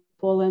 close to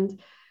Poland.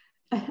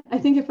 I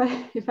think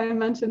if I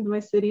mentioned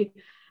my city,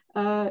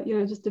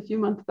 just a few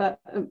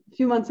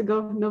months ago,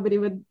 nobody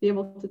would be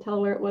able to tell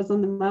where it was on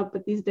the map.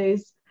 But these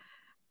days,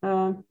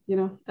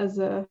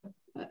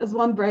 as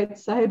one bright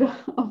side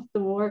of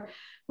the war,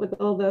 with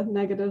all the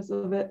negatives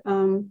of it,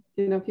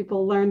 people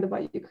learned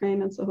about Ukraine,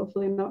 and so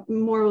hopefully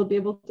more will be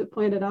able to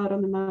point it out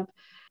on the map.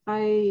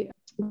 I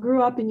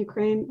grew up in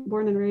Ukraine,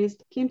 born and raised,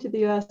 came to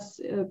the US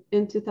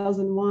in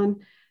 2001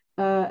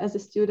 as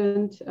a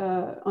student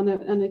on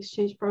an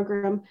exchange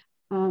program.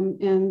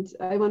 And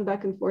I went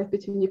back and forth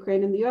between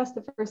Ukraine and the US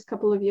the first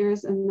couple of years,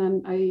 and then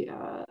I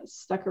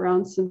stuck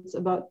around since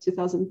about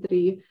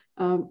 2003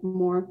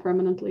 more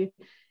permanently.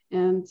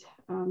 And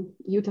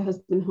Utah has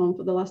been home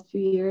for the last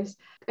few years.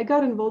 I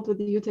got involved with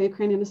the Utah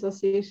Ukrainian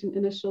Association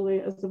initially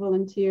as a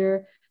volunteer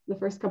the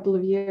first couple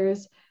of years,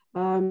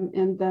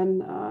 and then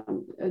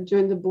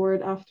joined the board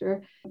after.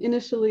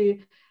 Initially,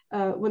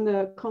 when the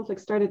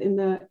conflict started in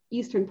the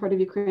eastern part of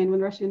Ukraine,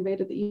 when Russia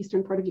invaded the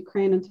eastern part of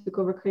Ukraine and took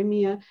over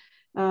Crimea,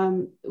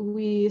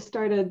 we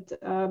started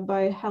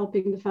by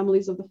helping the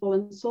families of the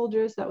fallen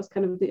soldiers. That was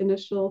kind of the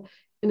initial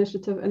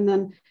initiative. And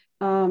then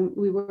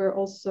We were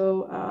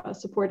also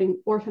supporting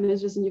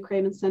orphanages in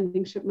Ukraine and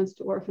sending shipments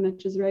to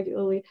orphanages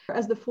regularly.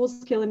 As the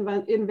full-scale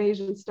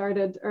invasion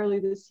started early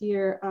this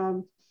year,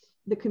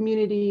 the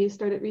community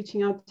started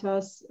reaching out to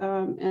us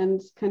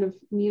and kind of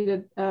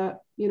needed, a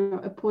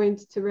point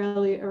to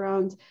rally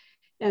around.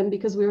 And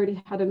because we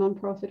already had a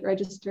nonprofit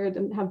registered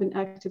and have been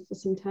active for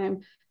some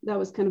time, that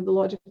was kind of the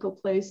logical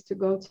place to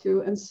go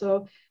to. And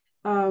so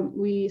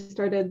we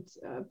started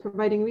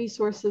providing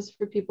resources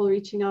for people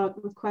reaching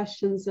out with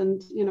questions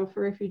and,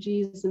 for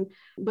refugees.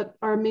 But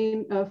our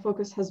main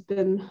focus has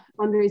been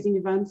fundraising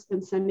events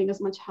and sending as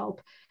much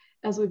help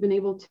as we've been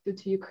able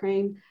to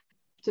Ukraine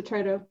to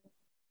try to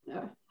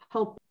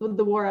help with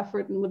the war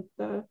effort and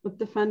with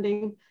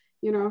defending,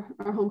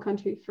 our home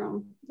country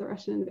from the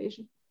Russian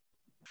invasion.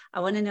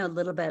 I want to know a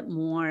little bit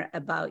more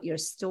about your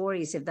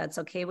stories, if that's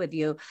okay with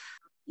you.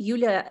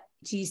 Yulia,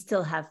 do you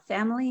still have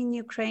family in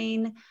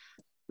Ukraine?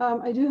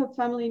 I do have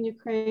family in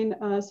Ukraine.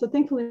 So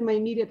thankfully, my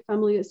immediate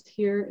family is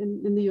here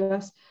in the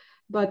US,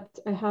 but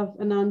I have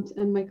an aunt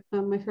and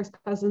my first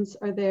cousins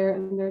are there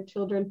and their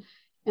children.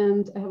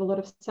 And I have a lot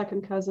of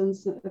second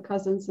cousins and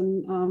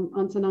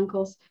aunts and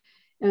uncles.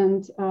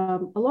 And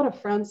a lot of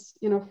friends,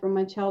 from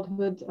my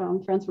childhood,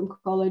 friends from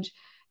college.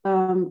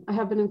 I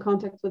have been in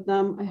contact with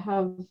them. I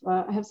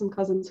have some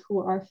cousins who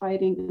are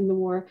fighting in the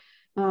war.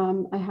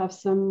 I have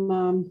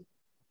some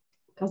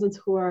cousins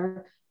who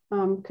are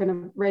kind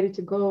of ready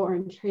to go or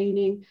in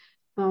training.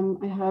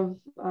 I have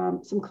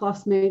some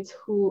classmates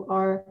who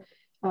are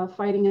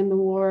fighting in the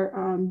war.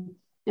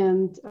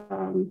 And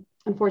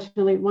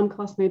unfortunately, one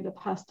classmate that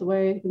passed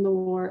away in the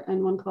war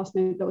and one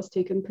classmate that was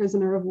taken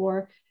prisoner of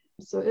war.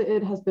 So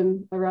it has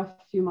been a rough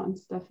few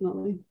months,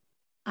 definitely.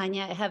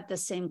 Anya, I have the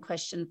same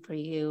question for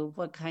you.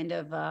 What kind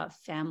of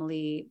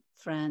family,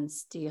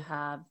 friends do you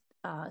have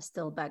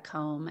still back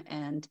home,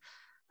 and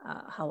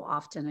how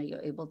often are you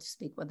able to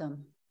speak with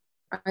them?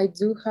 I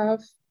do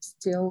have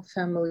still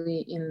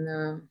family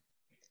in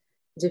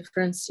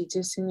different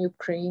cities in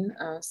Ukraine.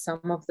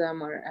 Some of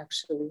them are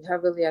actually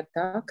heavily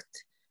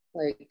attacked,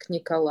 like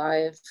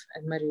Nikolaev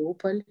and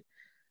Mariupol.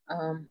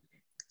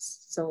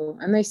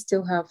 And I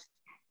still have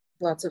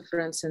lots of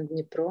friends in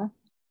Dnipro.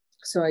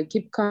 So I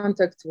keep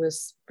contact with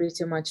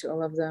pretty much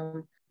all of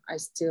them. I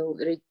still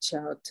reach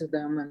out to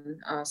them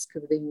and ask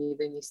if they need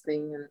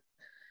anything and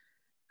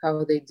how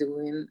are they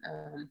doing.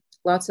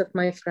 Lots of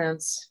my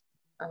friends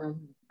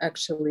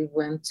actually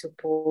went to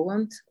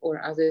Poland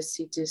or other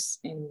cities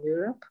in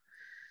Europe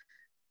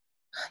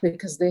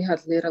because they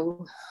had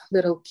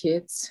little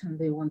kids and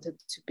they wanted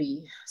to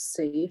be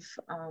safe.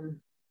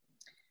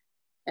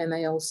 And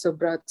I also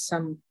brought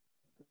some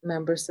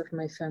members of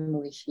my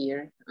family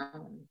here.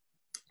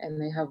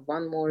 And I have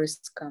one more is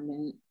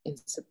coming in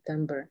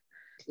September.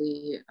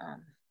 We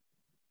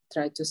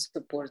try to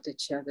support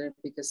each other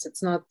because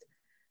it's not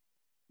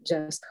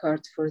just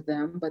hard for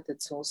them, but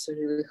it's also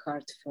really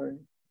hard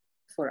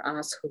for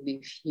us who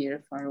live here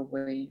far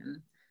away.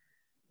 And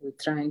we're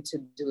trying to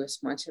do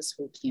as much as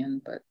we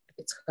can, but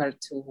it's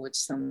hard to watch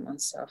someone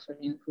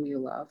suffering who you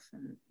love.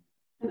 And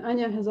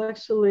Anya has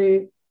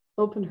actually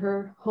opened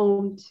her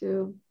home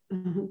to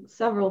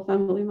several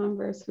family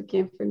members who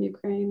came from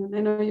Ukraine. And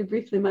I know you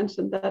briefly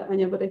mentioned that,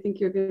 Anya, but I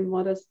think you're being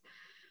modest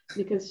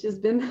because she's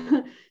been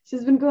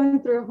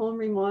going through a home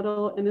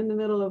remodel, and in the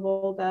middle of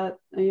all that,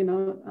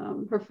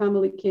 her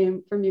family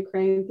came from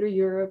Ukraine through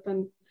Europe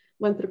and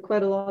went through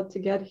quite a lot to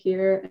get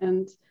here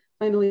and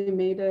finally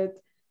made it.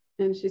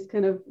 And she's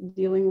kind of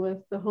dealing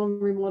with the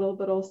home remodel,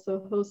 but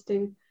also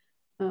hosting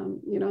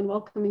and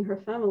welcoming her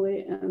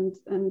family and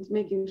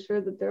making sure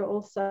that they're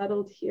all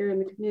settled here in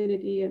the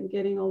community and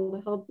getting all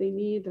the help they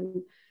need.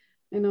 And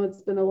I know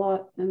it's been a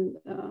lot, and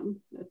I'm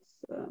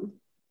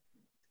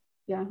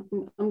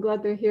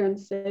glad they're here and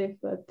safe.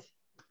 But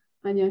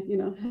Anya,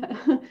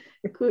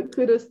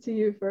 kudos to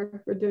you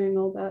for doing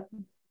all that.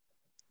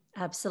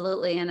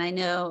 Absolutely. And I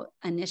know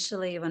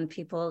initially when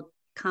people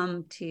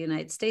come to the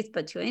United States,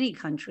 but to any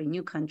country,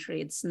 new country,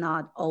 it's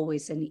not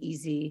always an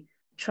easy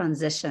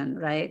transition,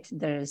 right?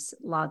 There's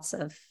lots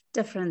of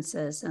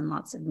differences and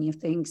lots of new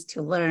things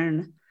to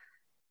learn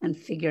and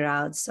figure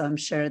out. So I'm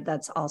sure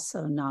that's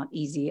also not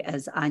easy.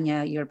 As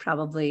Anya, you're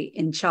probably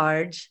in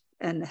charge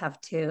and have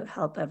to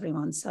help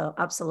everyone. So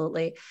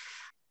absolutely.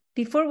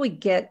 Before we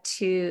get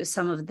to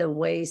some of the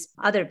ways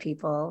other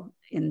people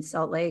in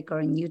Salt Lake or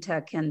in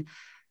Utah can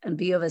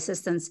be of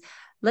assistance,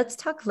 let's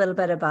talk a little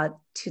bit about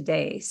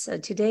today. So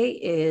today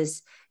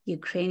is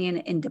Ukrainian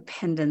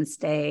Independence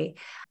Day.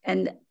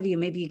 And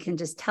maybe you can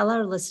just tell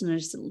our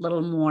listeners a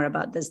little more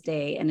about this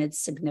day and its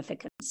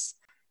significance.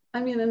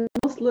 I mean, in the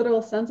most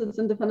literal sense, it's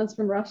independence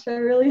from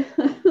Russia, really.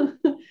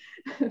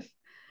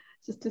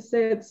 Just to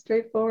say it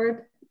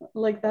straightforward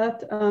like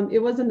that. It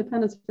was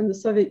independence from the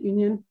Soviet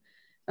Union.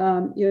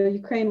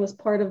 Ukraine was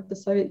part of the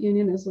Soviet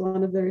Union as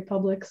one of the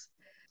republics.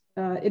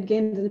 It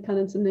gained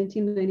independence in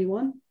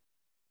 1991.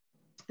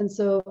 And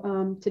so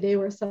today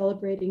we're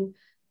celebrating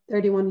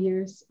 31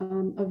 years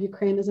of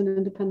Ukraine as an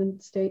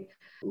independent state.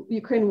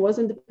 Ukraine was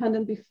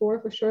independent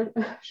before for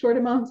short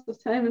amounts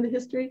of time in the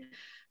history,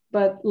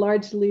 but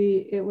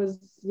largely it was,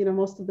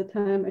 most of the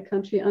time a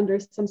country under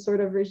some sort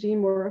of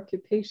regime or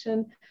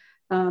occupation.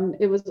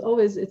 It was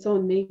always its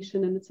own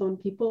nation and its own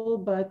people,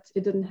 but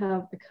it didn't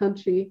have a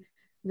country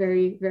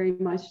very, very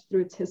much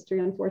through its history,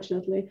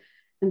 unfortunately.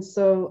 And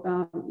so,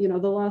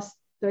 the last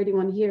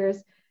 31 years,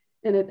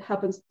 and it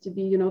happens to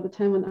be, the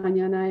time when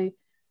Anya and I,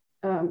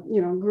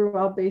 grew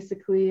up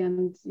basically,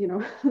 and,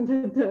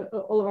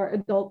 all of our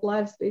adult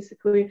lives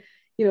basically,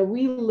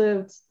 we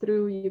lived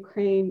through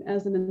Ukraine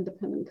as an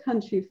independent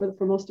country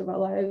for most of our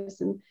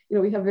lives. And,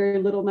 we have very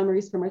little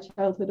memories from our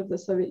childhood of the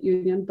Soviet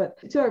Union, but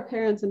to our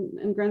parents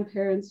and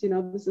grandparents,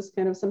 this is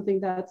kind of something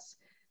that's,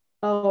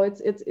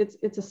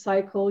 it's a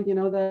cycle,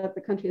 that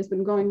the country has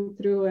been going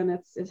through, and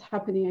it's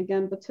happening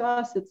again. But to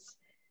us,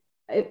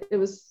 it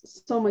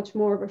was so much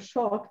more of a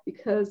shock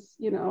because,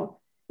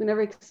 we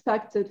never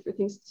expected for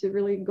things to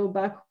really go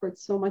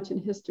backwards so much in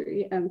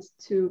history and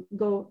to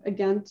go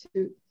again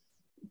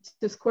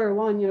to square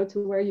one, to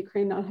where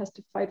Ukraine now has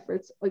to fight for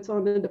its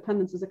own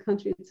independence as a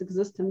country, its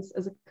existence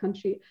as a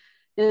country.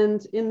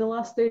 And in the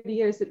last 30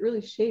 years, it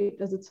really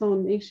shaped as its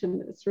own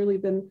nation. It's really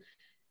been,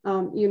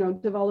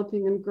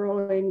 developing and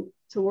growing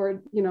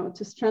toward,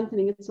 to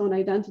strengthening its own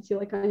identity.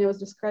 Like Anya was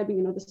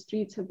describing, the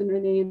streets have been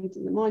renamed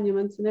and the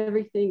monuments and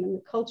everything, and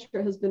the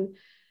culture has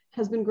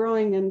been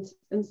growing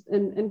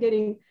and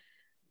getting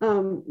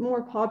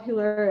more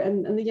popular.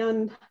 And the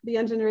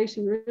young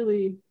generation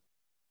really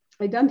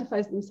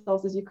identifies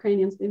themselves as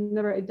Ukrainians. They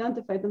never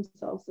identified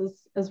themselves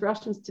as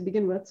Russians to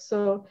begin with.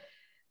 So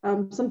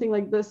something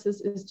like this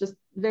is just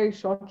very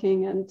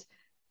shocking, and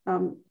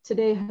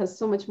today has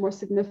so much more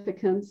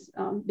significance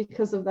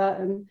because of that.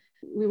 And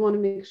we want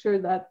to make sure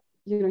that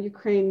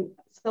Ukraine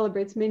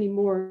celebrates many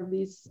more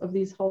of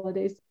these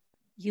holidays.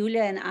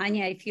 Yulia and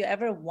Anya, if you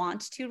ever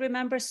want to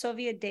remember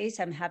Soviet days,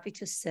 I'm happy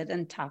to sit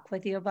and talk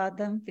with you about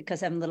them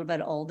because I'm a little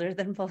bit older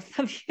than both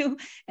of you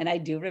and I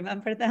do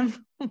remember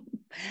them.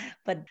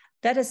 But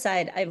that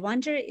aside, I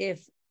wonder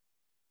if,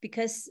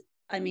 because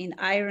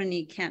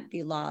irony can't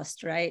be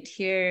lost, right?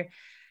 Here,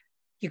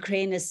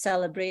 Ukraine is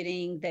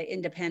celebrating the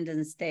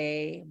Independence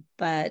Day,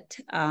 but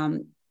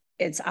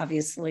it's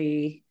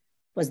obviously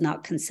was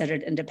not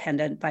considered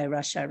independent by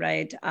Russia,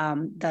 right?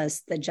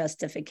 Thus the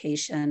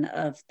justification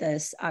of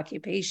this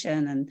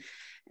occupation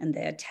and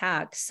the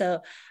attack.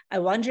 So I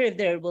wonder if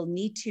there will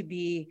need to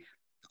be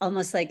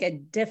almost like a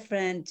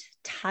different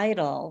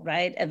title,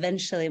 right?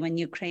 Eventually when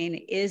Ukraine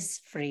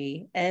is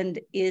free and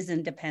is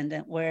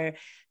independent, where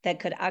that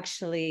could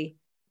actually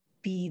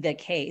be the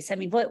case.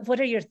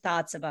 What are your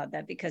thoughts about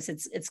that? Because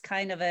it's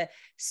kind of a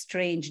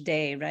strange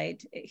day,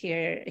 right?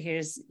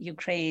 Here's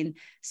Ukraine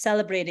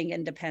celebrating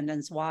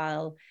independence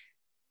while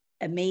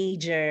a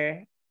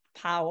major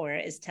power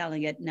is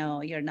telling it,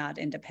 no, you're not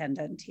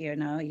independent,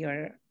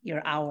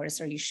 you're ours,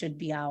 or you should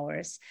be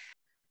ours.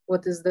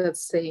 What is that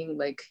saying?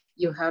 Like,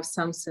 you have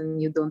something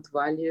you don't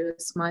value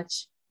as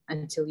much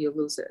until you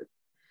lose it.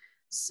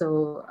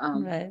 So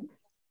right.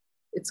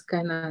 It's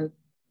kind of,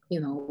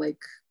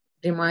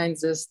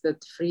 reminds us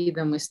that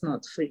freedom is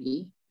not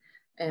free,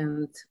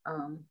 and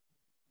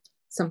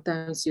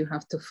sometimes you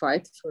have to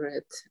fight for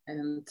it,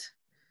 and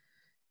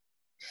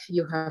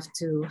you have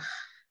to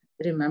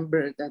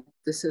remember that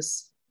this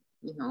is,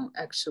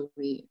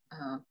 actually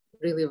a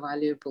really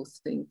valuable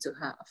thing to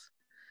have.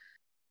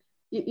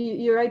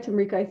 You're right,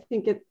 Tamrika. I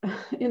think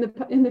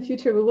in the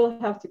future we will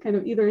have to kind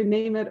of either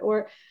name it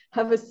or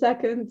have a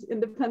second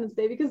Independence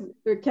Day, because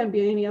there can't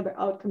be any other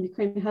outcome.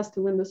 Ukraine has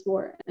to win this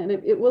war, and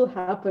it will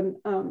happen.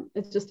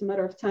 It's just a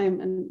matter of time,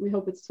 and we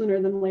hope it's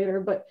sooner than later.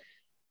 But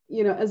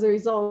as a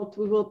result,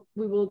 we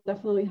will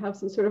definitely have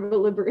some sort of a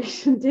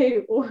Liberation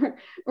Day or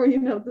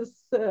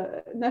this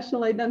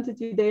National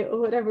Identity Day or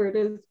whatever it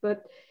is.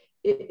 But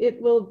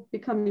it will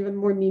become even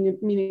more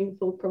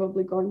meaningful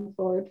probably going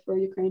forward for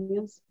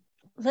Ukrainians.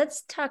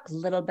 Let's talk a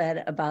little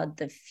bit about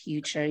the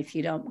future, if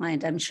you don't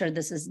mind. I'm sure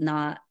this is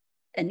not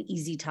an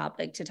easy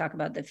topic to talk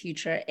about the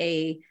future.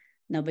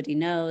 Nobody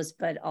knows,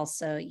 but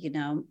also,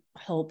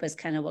 hope is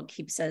kind of what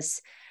keeps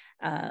us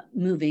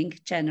moving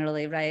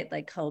generally, right?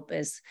 Like hope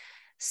is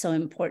so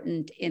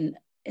important in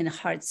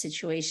hard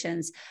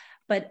situations,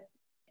 but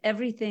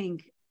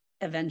everything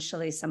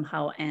eventually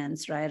somehow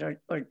ends, right?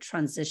 Or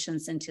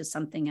transitions into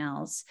something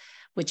else,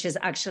 which is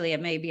actually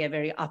maybe a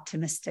very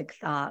optimistic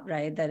thought,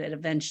 right? That it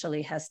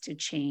eventually has to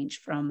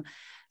change from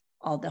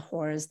all the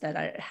horrors that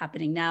are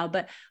happening now.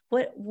 But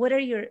what are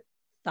your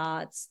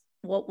thoughts?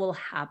 What will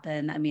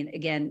happen?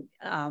 Again,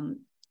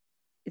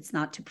 it's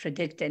not to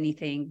predict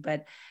anything,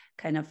 but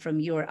kind of from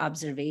your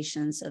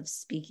observations of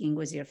speaking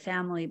with your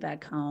family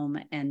back home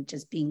and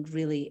just being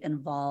really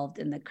involved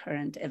in the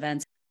current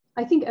events.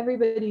 I think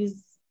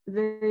everybody's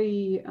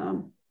very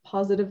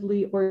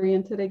positively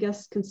oriented, I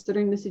guess,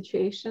 considering the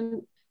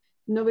situation.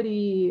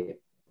 Nobody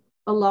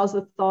allows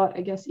a thought,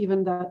 I guess,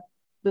 even that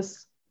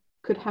this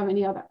could have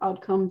any other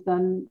outcome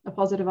than a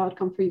positive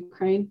outcome for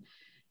Ukraine.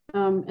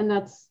 And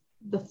that's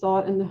the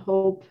thought and the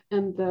hope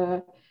and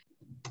the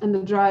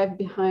drive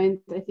behind,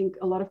 I think,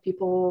 a lot of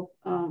people's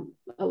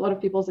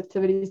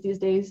activities these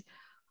days,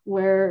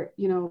 where,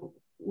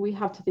 we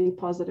have to think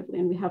positively,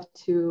 and we have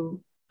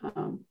to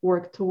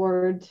work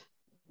toward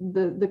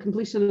the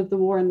completion of the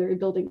war and the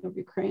rebuilding of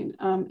Ukraine.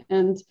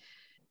 And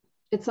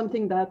it's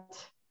something that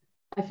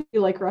I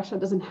feel like Russia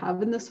doesn't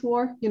have in this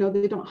war. You know,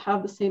 they don't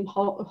have the same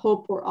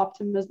hope or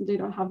optimism. They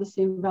don't have the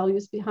same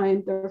values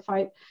behind their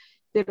fight.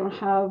 They don't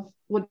have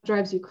what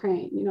drives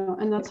Ukraine, you know,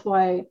 and that's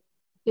why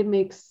it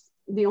makes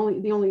the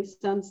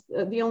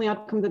only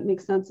outcome that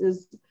makes sense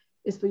is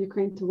for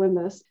Ukraine to win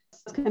this.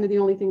 That's kind of the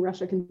only thing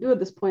Russia can do at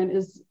this point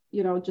is,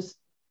 you know, just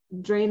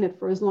drain it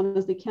for as long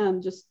as they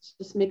can,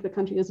 just make the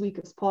country as weak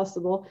as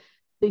possible.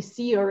 They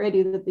see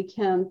already that they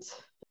can't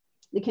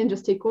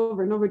just take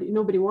over.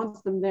 Nobody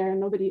wants them there.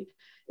 Nobody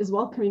is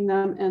welcoming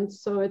them. And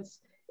so it's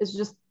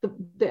just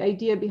the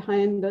idea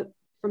behind it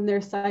from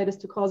their side is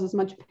to cause as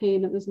much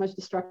pain and as much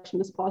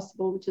destruction as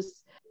possible, which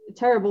is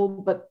terrible,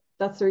 but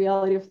that's the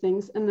reality of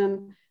things. And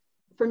then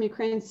from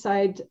Ukraine's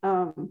side,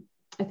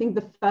 I think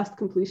the fast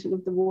completion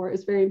of the war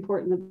is very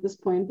important at this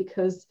point,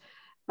 because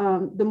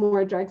the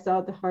more it drags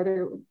out, the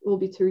harder it will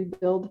be to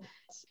rebuild.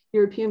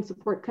 European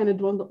support kind of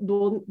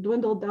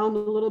dwindled down a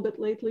little bit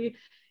lately,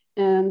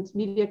 and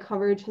media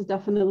coverage has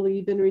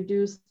definitely been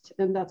reduced.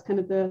 And that's kind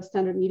of the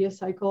standard media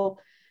cycle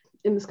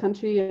in this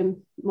country and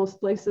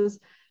most places,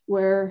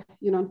 where,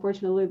 you know,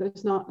 unfortunately,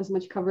 there's not as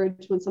much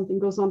coverage when something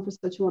goes on for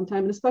such a long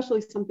time, and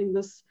especially something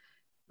this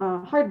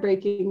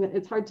heartbreaking that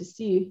it's hard to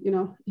see, you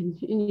know, in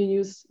your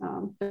news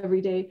every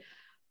day.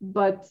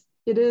 But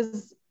it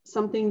is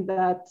something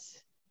that,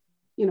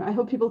 you know, I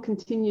hope people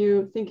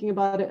continue thinking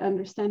about it,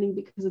 understanding,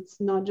 because it's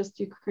not just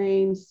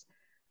Ukraine's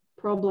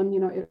problem.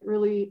 You know, it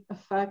really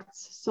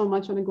affects so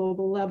much on a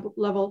global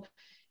level.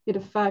 It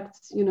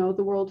affects, you know,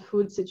 the world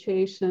food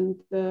situation,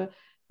 the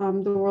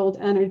world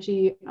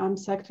energy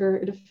sector.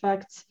 It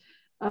affects,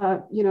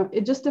 you know,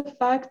 it just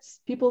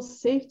affects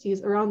people's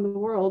safeties around the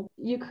world.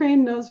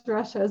 Ukraine knows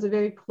Russia as a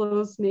very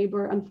close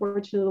neighbor,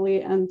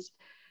 unfortunately, and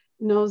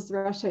knows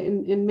Russia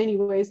in many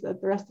ways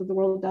that the rest of the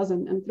world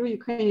doesn't. And through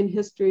Ukrainian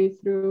history,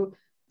 through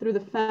the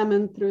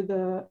famine, through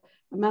the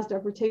mass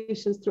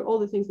deportations, through all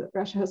the things that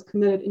Russia has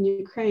committed in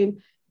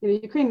Ukraine, you know,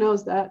 Ukraine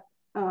knows that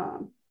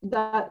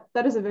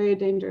that is a very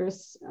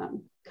dangerous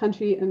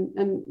country,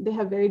 and they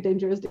have very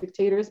dangerous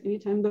dictators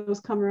anytime those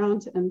come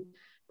around, and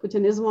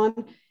Putin is one.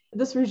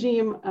 This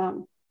regime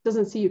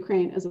doesn't see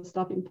Ukraine as a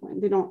stopping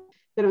point. They don't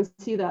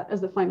see that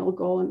as the final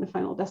goal and the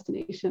final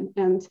destination.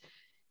 And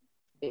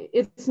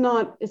it's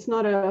not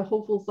a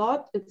hopeful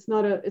thought. It's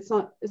not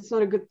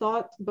a good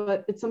thought,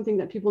 but it's something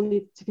that people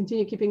need to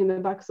continue keeping in the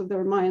backs of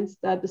their minds,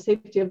 that the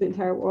safety of the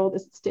entire world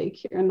is at stake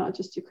here, and not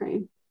just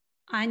Ukraine.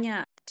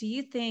 Anya, do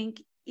you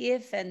think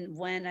if and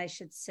when, I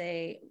should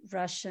say,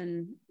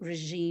 Russian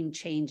regime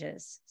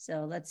changes,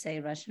 so let's say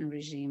Russian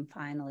regime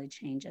finally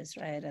changes,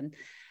 right, and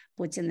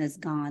Putin is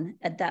gone,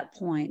 at that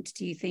point,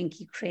 do you think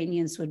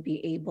Ukrainians would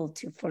be able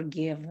to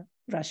forgive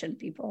Russian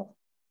people?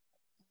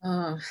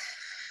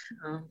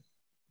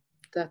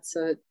 That's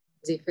a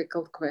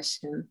difficult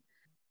question.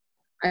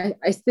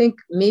 I think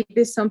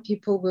maybe some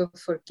people will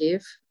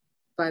forgive,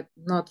 but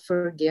not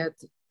forget,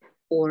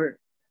 or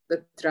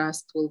the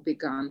trust will be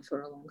gone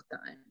for a long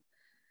time.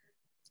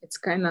 It's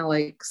kind of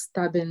like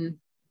stabbing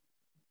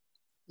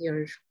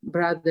your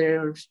brother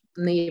or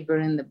neighbor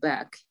in the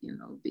back, you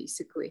know,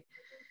 basically.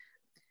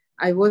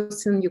 I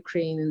was in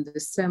Ukraine in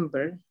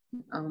December,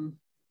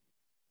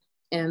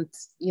 and,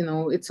 you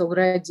know, it's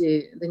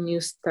already, the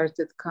news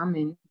started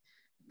coming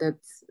that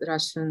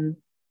Russian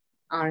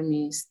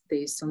army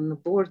stays on the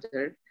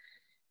border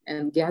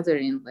and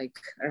gathering like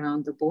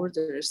around the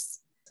borders.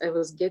 I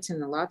was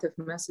getting a lot of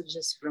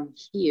messages from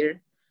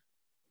here.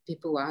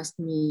 People asked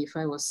me if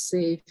I was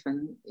safe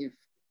and if,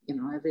 you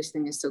know,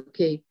 everything is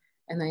okay.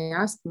 And I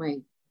asked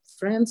my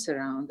friends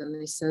around, and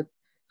they said,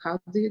 how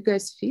do you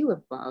guys feel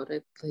about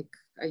it? Like,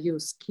 are you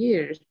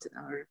scared?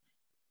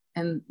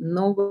 And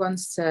no one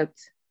said,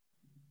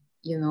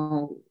 you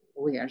know,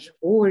 we are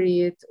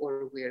worried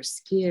or we are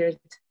scared.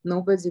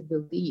 Nobody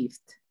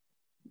believed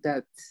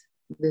that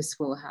this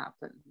will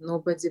happen.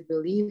 Nobody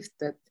believed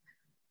that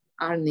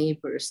our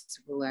neighbors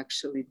will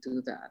actually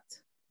do that,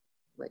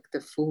 like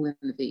the full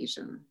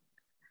invasion.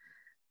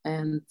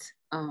 And,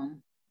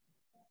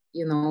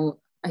 you know,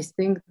 I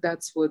think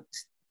that's what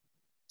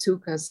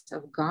took us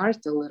off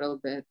guard a little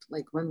bit.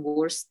 Like when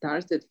war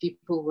started,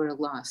 people were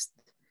lost.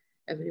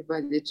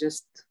 Everybody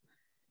just,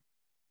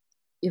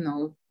 you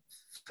know,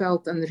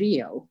 felt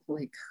unreal.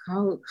 Like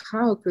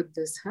how could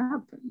this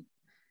happen?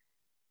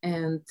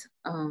 And,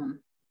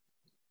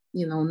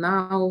 you know,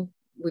 now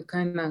we're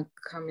kind of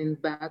coming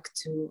back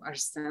to our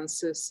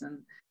senses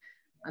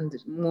and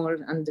more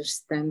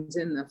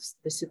understanding of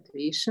the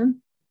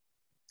situation.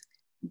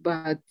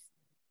 But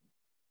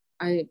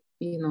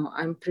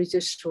I'm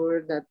pretty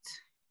sure that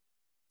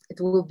it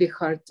will be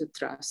hard to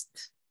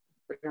trust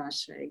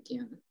Russia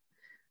again.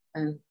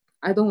 And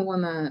I don't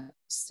want to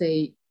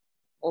say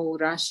all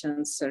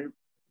Russians are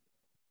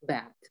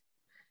bad,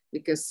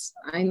 because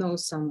I know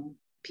some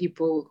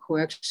people who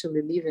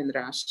actually live in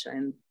Russia,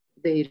 and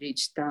they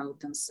reached out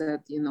and said,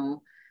 you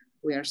know,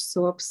 we are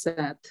so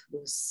upset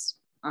with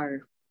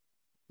our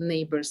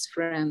neighbors,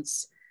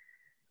 friends.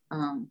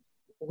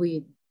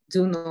 We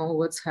do know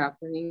what's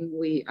happening.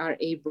 We are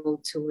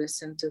able to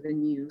listen to the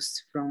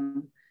news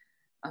from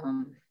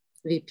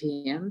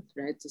VPN,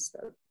 right?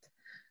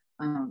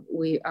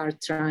 We are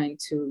trying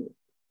to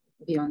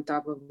be on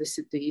top of the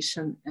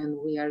situation, and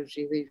we are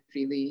really,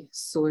 really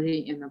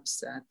sorry and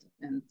upset.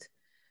 And,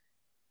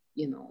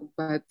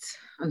 but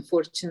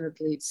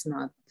unfortunately, it's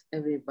not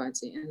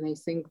everybody. And I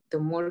think the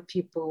more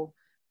people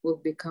will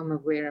become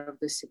aware of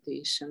the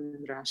situation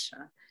in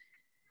Russia,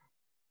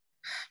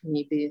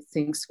 maybe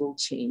things will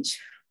change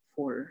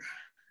for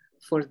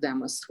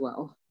them as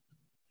well.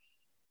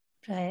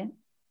 Right.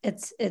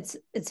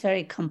 It's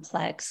very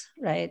complex,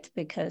 right?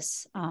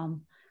 Because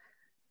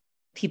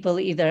people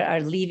either are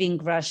leaving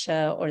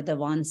Russia or the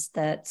ones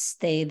that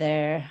stay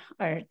there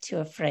are too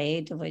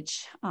afraid,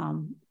 which,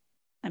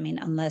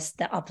 unless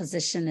the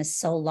opposition is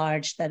so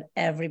large that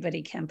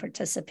everybody can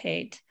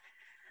participate,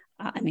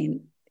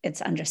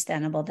 it's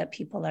understandable that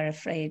people are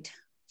afraid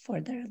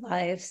for their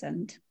lives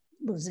and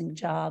losing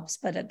jobs.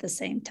 But at the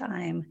same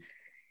time,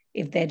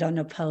 if they don't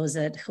oppose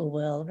it, who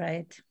will,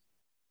 right?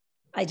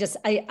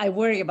 I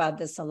worry about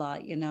this a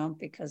lot,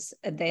 because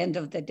at the end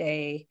of the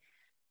day,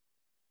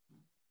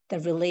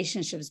 the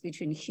relationships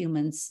between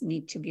humans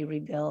need to be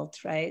rebuilt,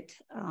 right?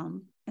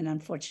 And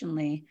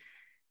unfortunately,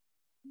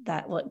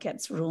 that's what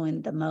gets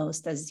ruined the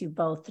most. As you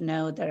both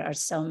know, there are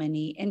so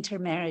many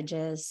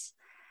intermarriages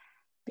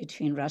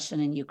between Russian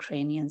and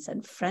Ukrainians,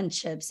 and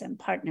friendships and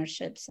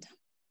partnerships.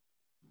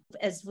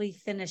 As we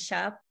finish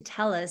up,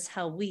 tell us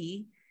how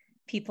we,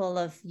 people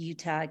of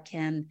Utah,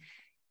 can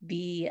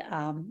be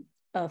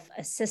of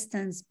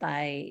assistance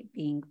by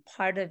being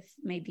part of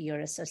maybe your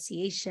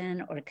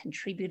association, or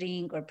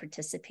contributing or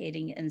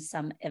participating in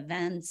some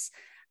events.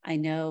 I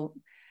know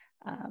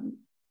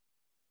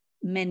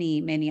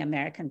many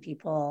American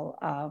people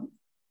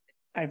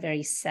are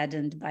very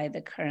saddened by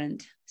the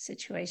current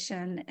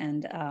situation.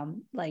 And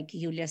like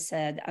Yulia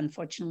said,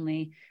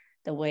 unfortunately,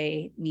 the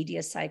way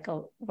media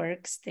cycle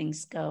works,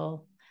 things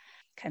go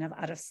kind of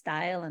out of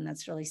style, and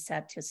that's really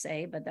sad to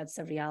say, but that's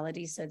the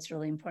reality. So it's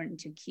really important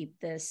to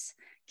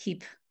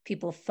keep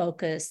people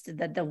focused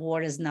that the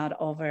war is not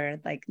over,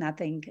 like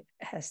nothing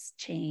has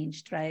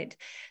changed, right?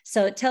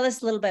 So tell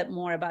us a little bit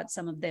more about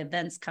some of the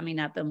events coming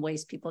up and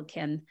ways people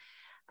can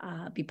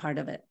be part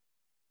of it.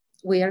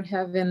 We are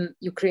having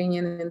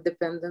Ukrainian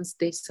Independence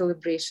Day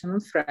celebration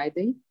on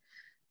Friday.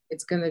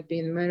 It's going to be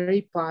in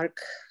Murray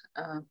Park,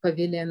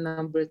 Pavilion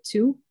number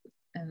 2,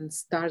 and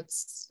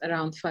starts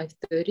around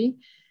 5:30.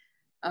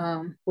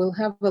 We'll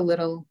have a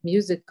little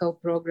musical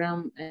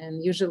program,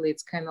 and usually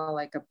it's kind of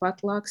like a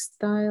potluck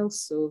style,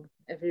 so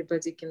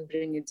everybody can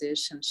bring a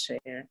dish and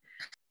share.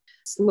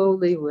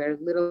 Slowly, we're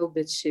a little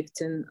bit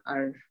shifting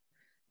our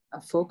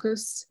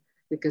focus,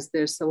 because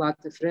there's a lot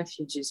of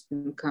refugees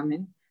been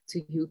coming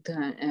to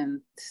Utah,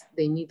 and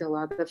they need a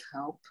lot of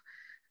help.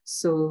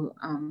 So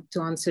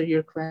to answer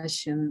your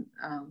question,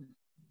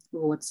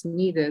 what's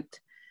needed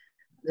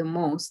the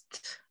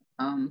most,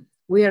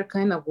 we are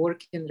kind of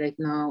working right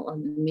now on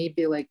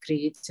maybe like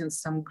creating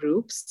some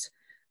groups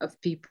of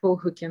people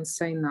who can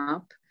sign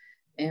up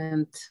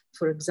and,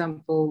 for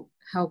example,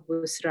 help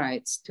with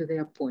rides to the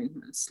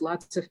appointments.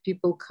 Lots of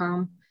people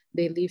come,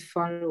 they live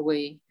far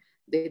away,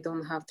 they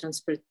don't have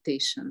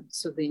transportation,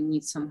 so they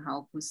need some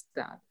help with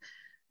that.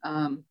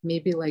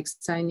 Maybe like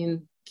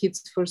signing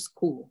kids for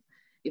school.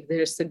 If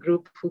there's a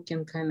group who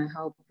can kind of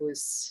help with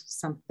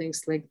some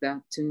things like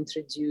that to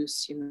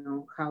introduce,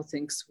 how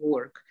things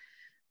work.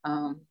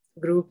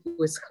 Group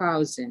with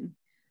housing,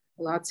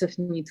 lots of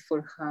need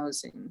for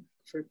housing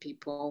for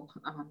people.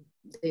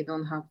 They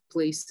don't have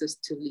places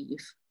to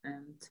live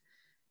and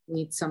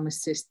need some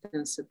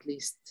assistance, at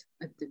least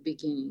at the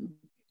beginning.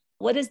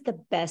 What is the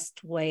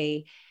best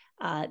way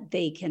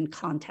they can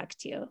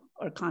contact you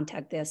or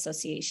contact the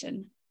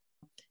association?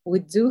 We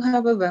do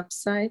have a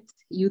website,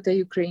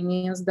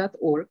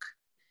 UtahUkrainians.org.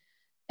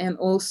 And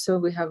also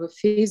we have a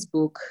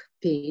Facebook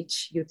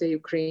page, Utah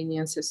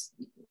Ukrainians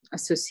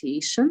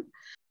Association.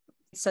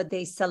 So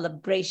the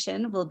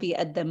celebration will be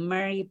at the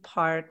Murray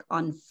Park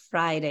on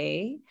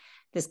Friday,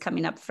 this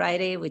coming up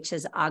Friday, which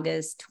is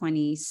August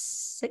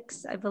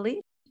 26th, I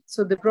believe.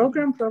 So the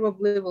program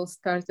probably will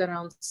start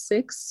around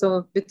 6.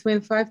 So between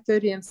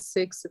 5:30 and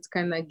 6, it's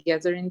kind of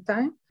gathering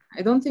time.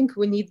 I don't think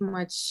we need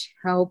much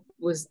help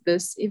with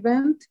this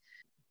event,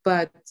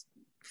 but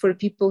for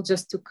people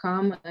just to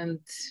come and,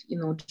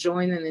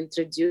 join and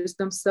introduce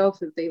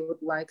themselves if they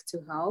would like to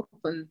help,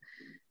 and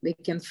they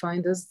can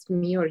find us,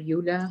 me or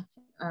Yulia,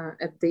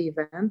 at the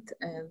event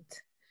and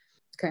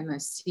kind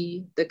of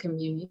see the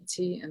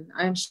community. And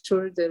I'm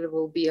sure there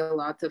will be a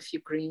lot of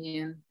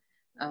Ukrainian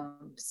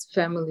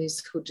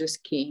families who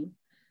just came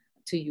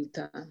to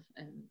Utah,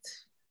 and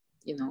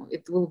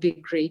it will be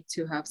great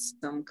to have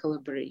some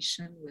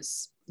collaboration with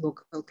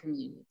local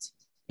community.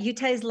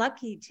 Utah is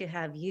lucky to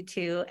have you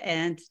two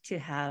and to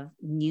have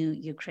new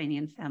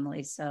Ukrainian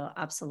families. So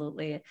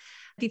absolutely.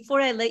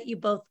 Before I let you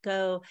both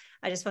go,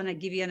 I just want to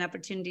give you an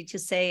opportunity to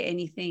say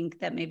anything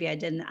that maybe I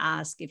didn't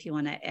ask. If you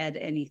want to add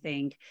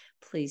anything,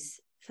 please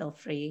feel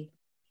free.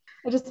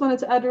 I just wanted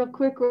to add real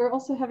quick, we're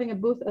also having a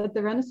booth at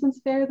the Renaissance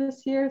Fair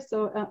this year.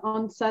 So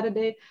on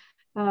Saturday,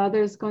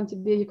 there's going to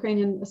be a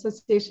Ukrainian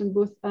Association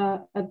booth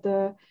at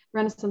the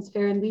Renaissance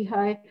Fair in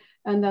Lehigh,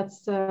 and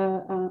that's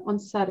on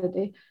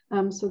Saturday.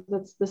 So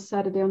that's this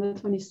Saturday on the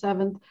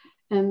 27th.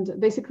 And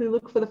basically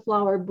look for the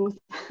flower booth.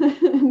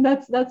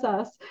 that's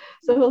us.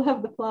 So we'll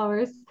have the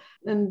flowers.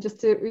 And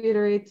just to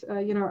reiterate,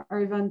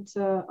 our event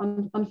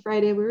on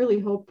Friday, we really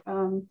hope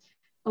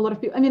a lot of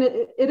people. I mean,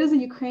 it is a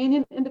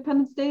Ukrainian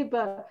Independence Day,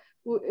 but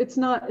it's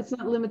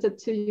not limited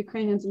to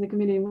Ukrainians in the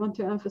community. We want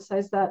to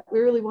emphasize that we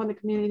really want the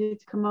community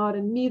to come out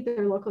and meet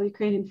their local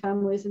Ukrainian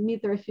families and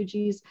meet the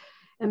refugees,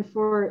 and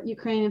for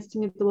Ukrainians to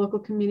meet the local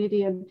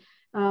community, and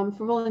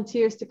for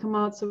volunteers to come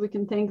out so we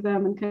can thank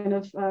them and kind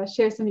of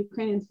share some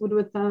Ukrainian food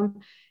with them.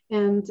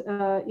 And,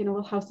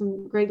 we'll have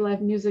some great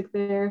live music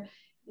there.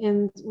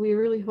 And we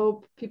really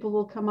hope people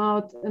will come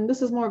out. And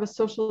this is more of a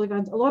social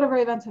event. A lot of our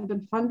events have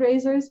been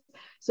fundraisers.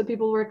 So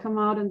people will come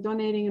out and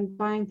donating and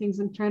buying things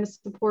and trying to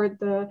support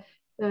the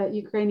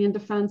Ukrainian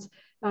defense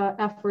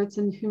efforts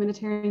and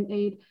humanitarian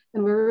aid.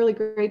 And we're really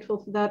grateful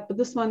for that. But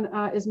this one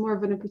is more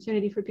of an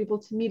opportunity for people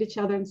to meet each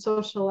other and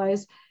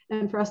socialize,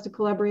 and for us to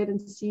collaborate and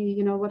see,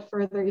 what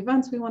further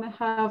events we want to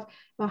have,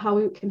 how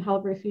we can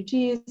help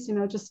refugees,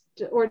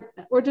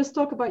 or just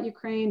talk about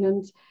Ukraine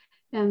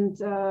and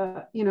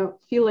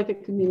feel like a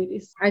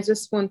community. I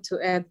just want to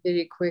add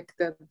very quick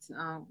that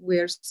we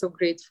are so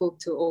grateful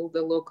to all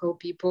the local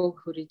people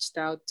who reached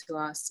out to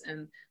us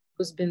and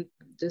who's been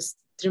just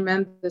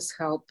tremendous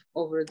help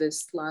over this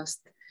last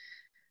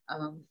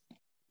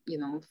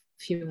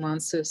few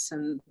months,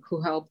 and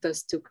who helped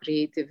us to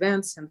create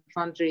events and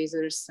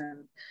fundraisers,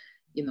 and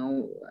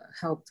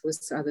helped with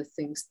other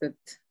things that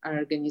our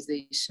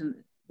organization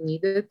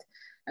needed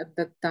at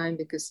that time,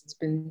 because it's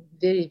been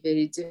very,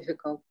 very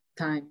difficult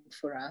time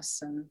for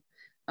us, and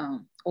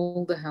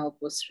all the help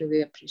was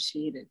really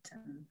appreciated,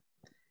 and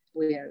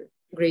we are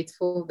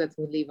grateful that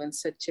we live in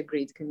such a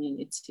great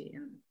community,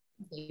 and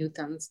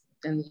Utah's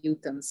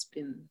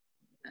been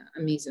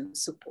amazing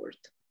support.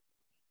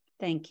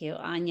 Thank you,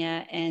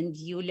 Anya and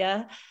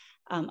Yulia.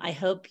 I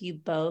hope you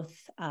both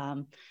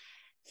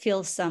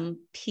feel some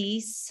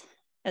peace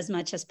as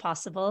much as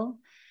possible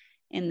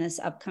in this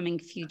upcoming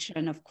future.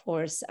 And of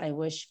course, I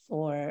wish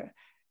for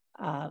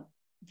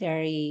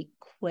very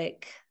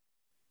quick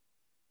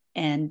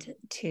end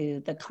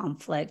to the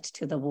conflict,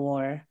 to the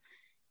war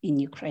in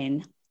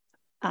Ukraine.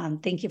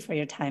 Thank you for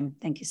your time.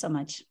 Thank you so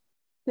much.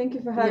 Thank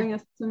you for having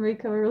us,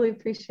 Tamrika. We really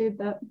appreciate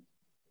that.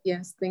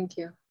 Yes, thank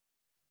you.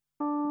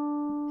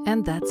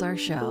 And that's our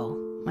show.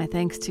 My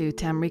thanks to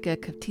Tamrika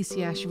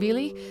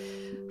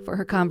Kavtisiashvili for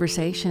her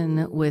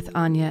conversation with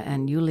Anya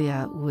and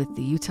Yulia with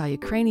the Utah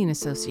Ukrainian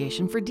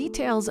Association. For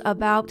details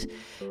about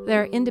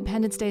their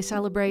Independence Day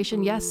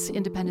celebration, yes,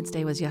 Independence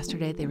Day was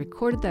yesterday. They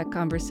recorded that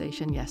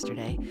conversation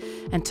yesterday.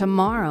 And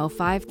tomorrow,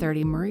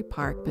 5:30, Murray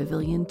Park,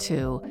 Pavilion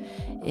 2,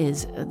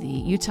 is the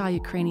Utah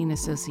Ukrainian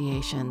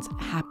Association's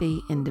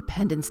Happy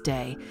Independence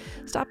Day.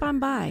 Stop on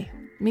by,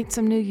 meet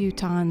some new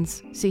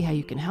Utahns, see how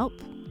you can help.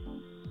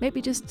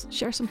 Maybe just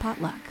share some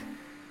potluck.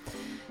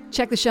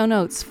 Check the show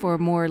notes for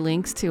more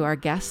links to our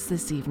guests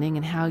this evening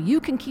and how you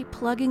can keep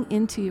plugging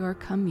into your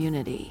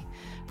community.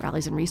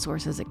 Rallies and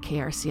resources at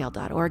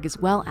krcl.org, as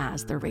well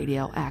as the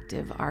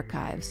Radioactive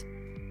archives.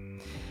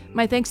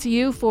 My thanks to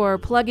you for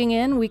plugging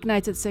in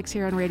weeknights at 6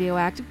 here on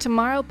Radioactive.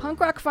 Tomorrow,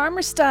 Punk Rock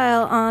Farmer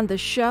Style on the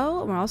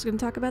show. We're also going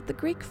to talk about the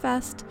Greek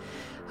Fest.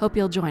 Hope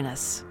you'll join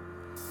us.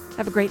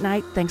 Have a great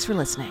night. Thanks for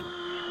listening.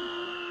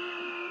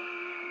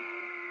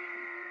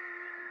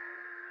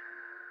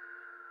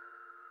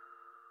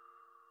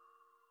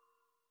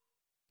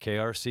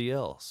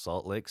 KRCL,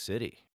 Salt Lake City.